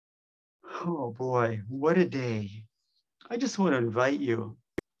 Oh boy, what a day. I just want to invite you.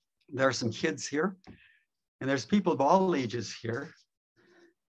 There are some kids here, and there's people of all ages here,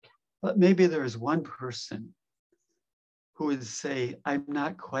 but maybe there's one person who would say, I'm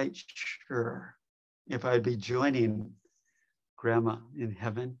not quite sure if I'd be joining Grandma in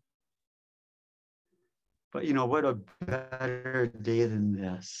heaven. But you know, what a better day than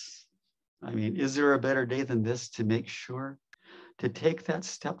this. I mean, is there a better day than this to make sure? To take that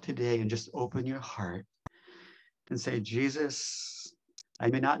step today and just open your heart and say, Jesus, I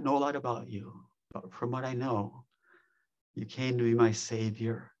may not know a lot about you, but from what I know, you came to be my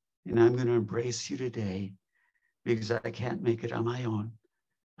Savior, and I'm going to embrace you today because I can't make it on my own.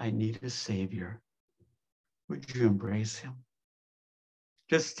 I need a Savior. Would you embrace him?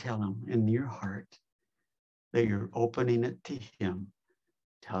 Just tell him in your heart that you're opening it to him.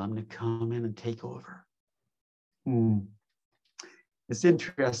 Tell him to come in and take over. It's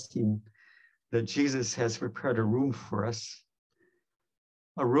interesting that Jesus has prepared a room for us,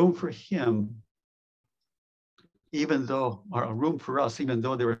 a room for him, or a room for us, even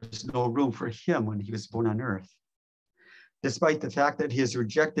though there was no room for him when he was born on earth. Despite the fact that he is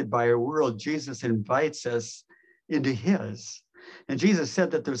rejected by our world, Jesus invites us into his. And Jesus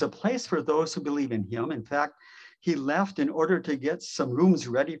said that there's a place for those who believe in him. In fact, he left in order to get some rooms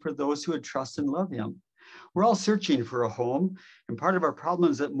ready for those who would trust and love him. We're all searching for a home, and part of our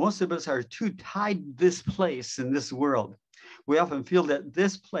problem is that most of us are too tied to this place in this world. We often feel that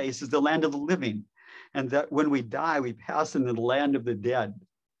this place is the land of the living, and that when we die, we pass into the land of the dead.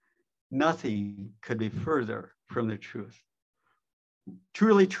 Nothing could be further from the truth.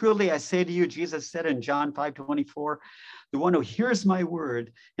 Truly, truly, I say to you, Jesus said in John 5:24, the one who hears my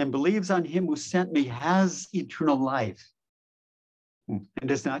word and believes on him who sent me has eternal life and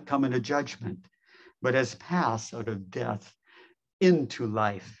does not come into judgment, but has passed out of death into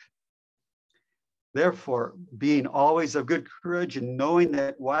life. Therefore, being always of good courage and knowing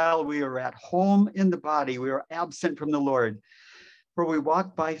that while we are at home in the body, we are absent from the Lord. For we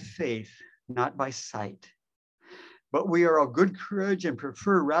walk by faith, not by sight. But we are of good courage and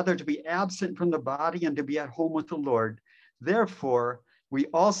prefer rather to be absent from the body and to be at home with the Lord. Therefore, we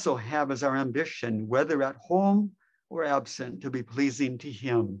also have as our ambition, whether at home or absent, to be pleasing to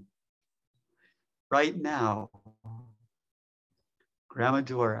him. Right now, Grandma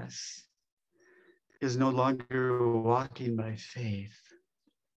Doris is no longer walking by faith.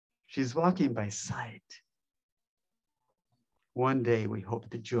 She's walking by sight. One day we hope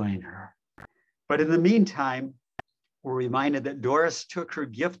to join her. But in the meantime, we're reminded that Doris took her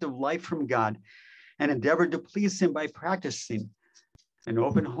gift of life from God and endeavored to please him by practicing an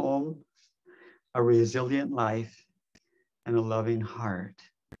open home, a resilient life, and a loving heart.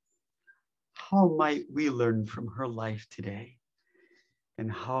 How might we learn from her life today?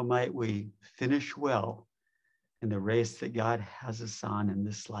 And how might we finish well in the race that God has us on in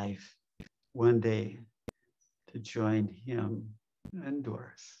this life, one day to join him and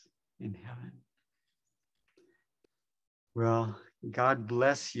Doris in heaven? Well, God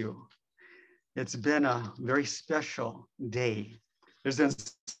bless you. It's been a very special day. There's been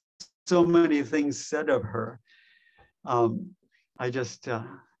so many things said of her.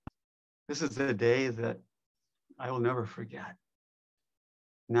 This is a day that I will never forget.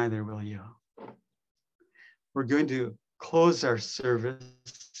 Neither will you. We're going to close our service,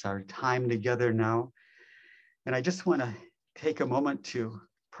 our time together now. And I just want to take a moment to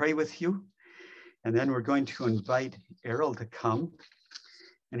pray with you. And then we're going to invite Errol to come.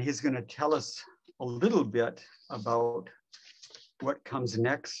 And he's going to tell us a little bit about what comes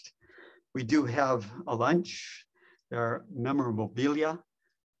next. We do have a lunch. There are memorabilia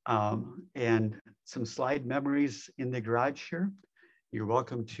and some slide memories in the garage here. You're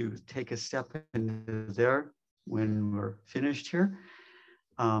welcome to take a step into there when we're finished here.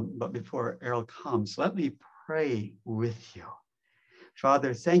 But before Errol comes, let me pray with you.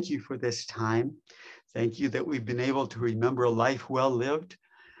 Father, thank you for this time. Thank you that we've been able to remember a life well lived.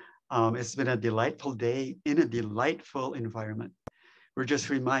 It's been a delightful day in a delightful environment. We're just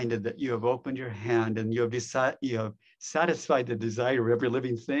reminded that you have opened your hand and you have satisfied the desire of every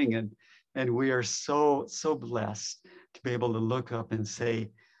living thing. And we are so blessed to be able to look up and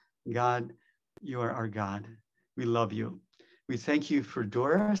say, God, you are our God. We love you. We thank you for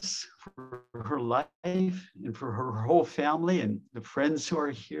Doris, for her life, and for her whole family and the friends who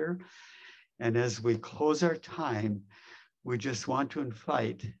are here. And as we close our time, we just want to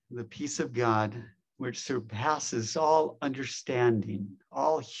invite the peace of God, which surpasses all understanding,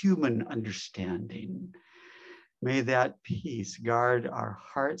 all human understanding. May that peace guard our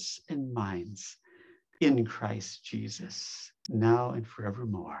hearts and minds in Christ Jesus, now and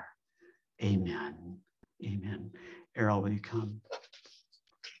forevermore. Amen. Amen. Errol, will you come?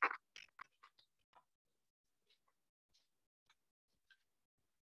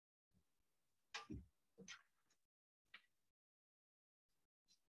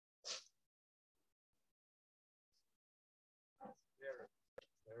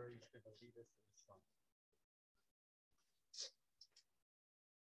 Larry's going to lead us in song.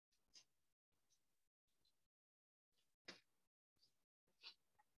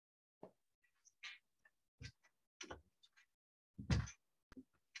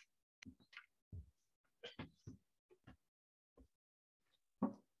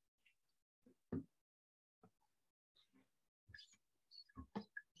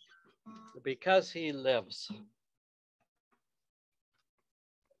 Because he lives.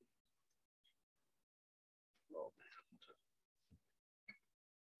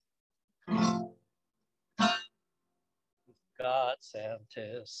 God sent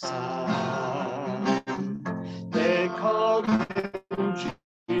his son. They called him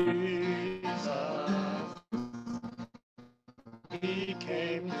Jesus. He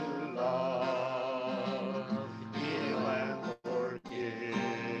came to love, heal, and forgive.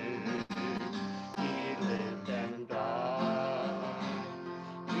 He lived and died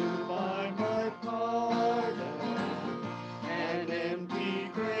to buy my pardon. An empty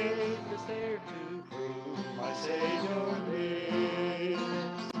grave is there to prove my Savior lives.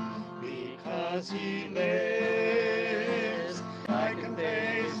 Because he lives, I can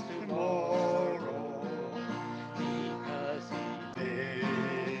face tomorrow. Because he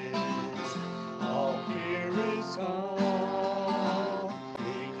lives, all fear is gone.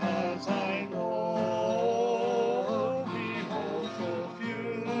 Because I know he holds the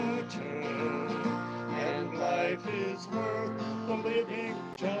future, and life is worth the living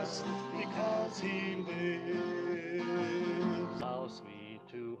just because he lives. How sweet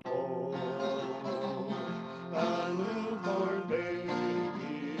to hold a newborn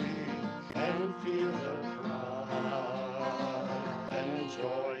baby and feel the pride and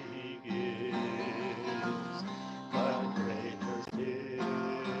joy he gives. But greater still,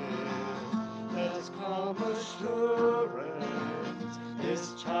 there's calm assurance. This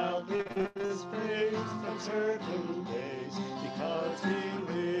child is faced uncertain days because he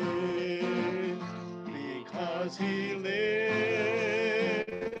lives. Because he lives,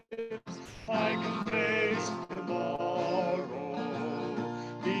 I can face tomorrow.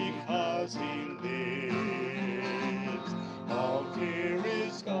 Because he lives, all fear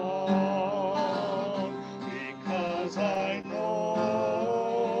is gone. Because I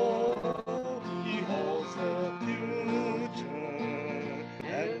know he holds the future,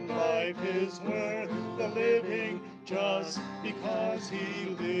 and life is worth the living just because he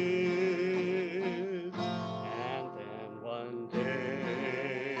lives. And then one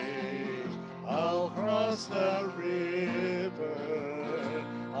day I'll cross the river,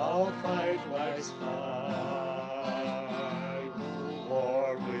 I'll fight life's fight,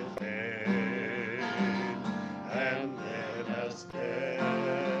 war within, and then as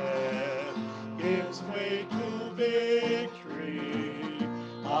death gives way to victory,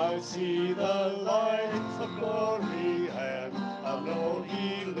 I'll see the lights of glory, and I'll know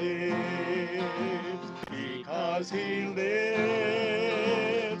he lives. Because he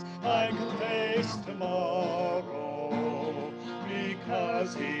lives, I can face tomorrow.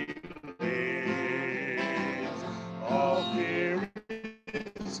 Because he lives, all fear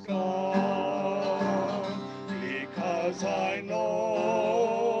is gone. Because I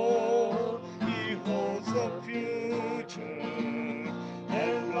know he holds the future,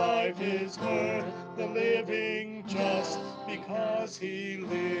 and life is worth the living just because he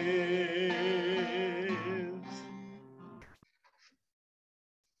lives.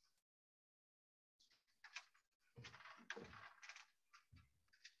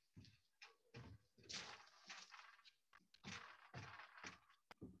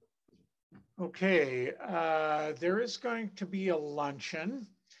 Okay, there is going to be a luncheon.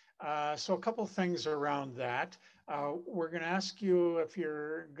 So a couple things around that. We're going to ask you if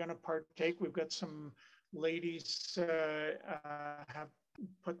you're going to partake. We've got some ladies have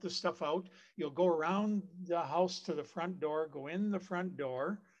put the stuff out. You'll go around the house to the front door, go in the front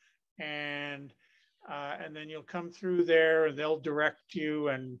door, and then you'll come through there and they'll direct you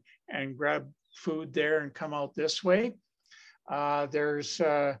and grab food there and come out this way. There's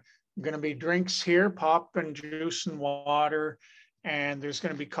going to be drinks here, pop and juice and water, and there's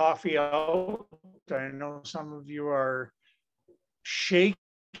going to be coffee out. I know some of you are shaking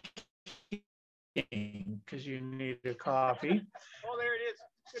because you need a coffee. Oh, there it is.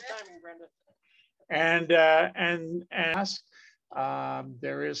 Good timing, Brenda. And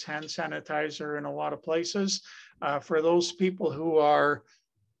there is hand sanitizer in a lot of places. For those people who are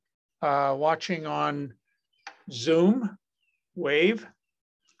watching on Zoom, wave.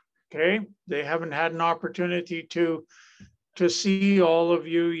 Okay, they haven't had an opportunity to see all of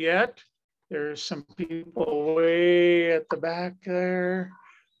you yet. There's some people way at the back there.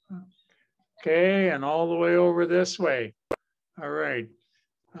 Okay, and all the way over this way. All right.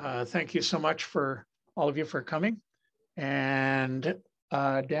 Thank you so much for all of you for coming. And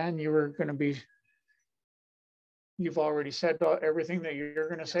Dan, you were going to be, you've already said everything that you're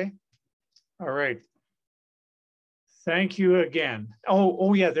going to say. All right. Thank you again.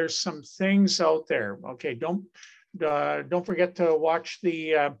 Oh yeah, there's some things out there. Okay, don't forget to watch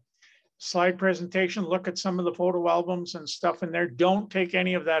the slide presentation. Look at some of the photo albums and stuff in there. Don't take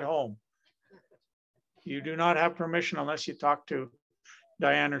any of that home. You do not have permission unless you talk to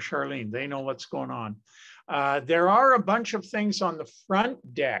Diane or Charlene. They know what's going on. There are a bunch of things on the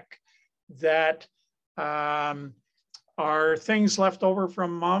front deck that are things left over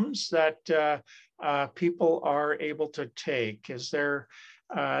from mums that people are able to take. Is there,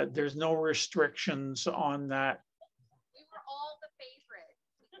 there's no restrictions on that? We were all the favorite.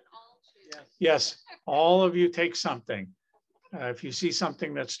 We can all choose. Yes, all of you take something. If you see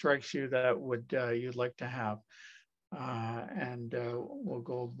something that strikes you that would you'd like to have, and we'll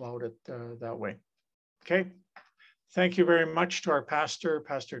go about it that way. Okay. Thank you very much to our pastor,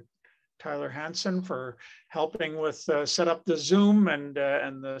 Pastor Tyler Hansen, for helping with set up the Zoom and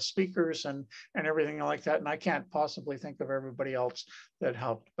the speakers and everything like that. And I can't possibly think of everybody else that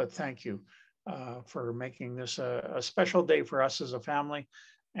helped, but thank you for making this a special day for us as a family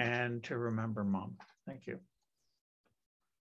and to remember Mom. Thank you.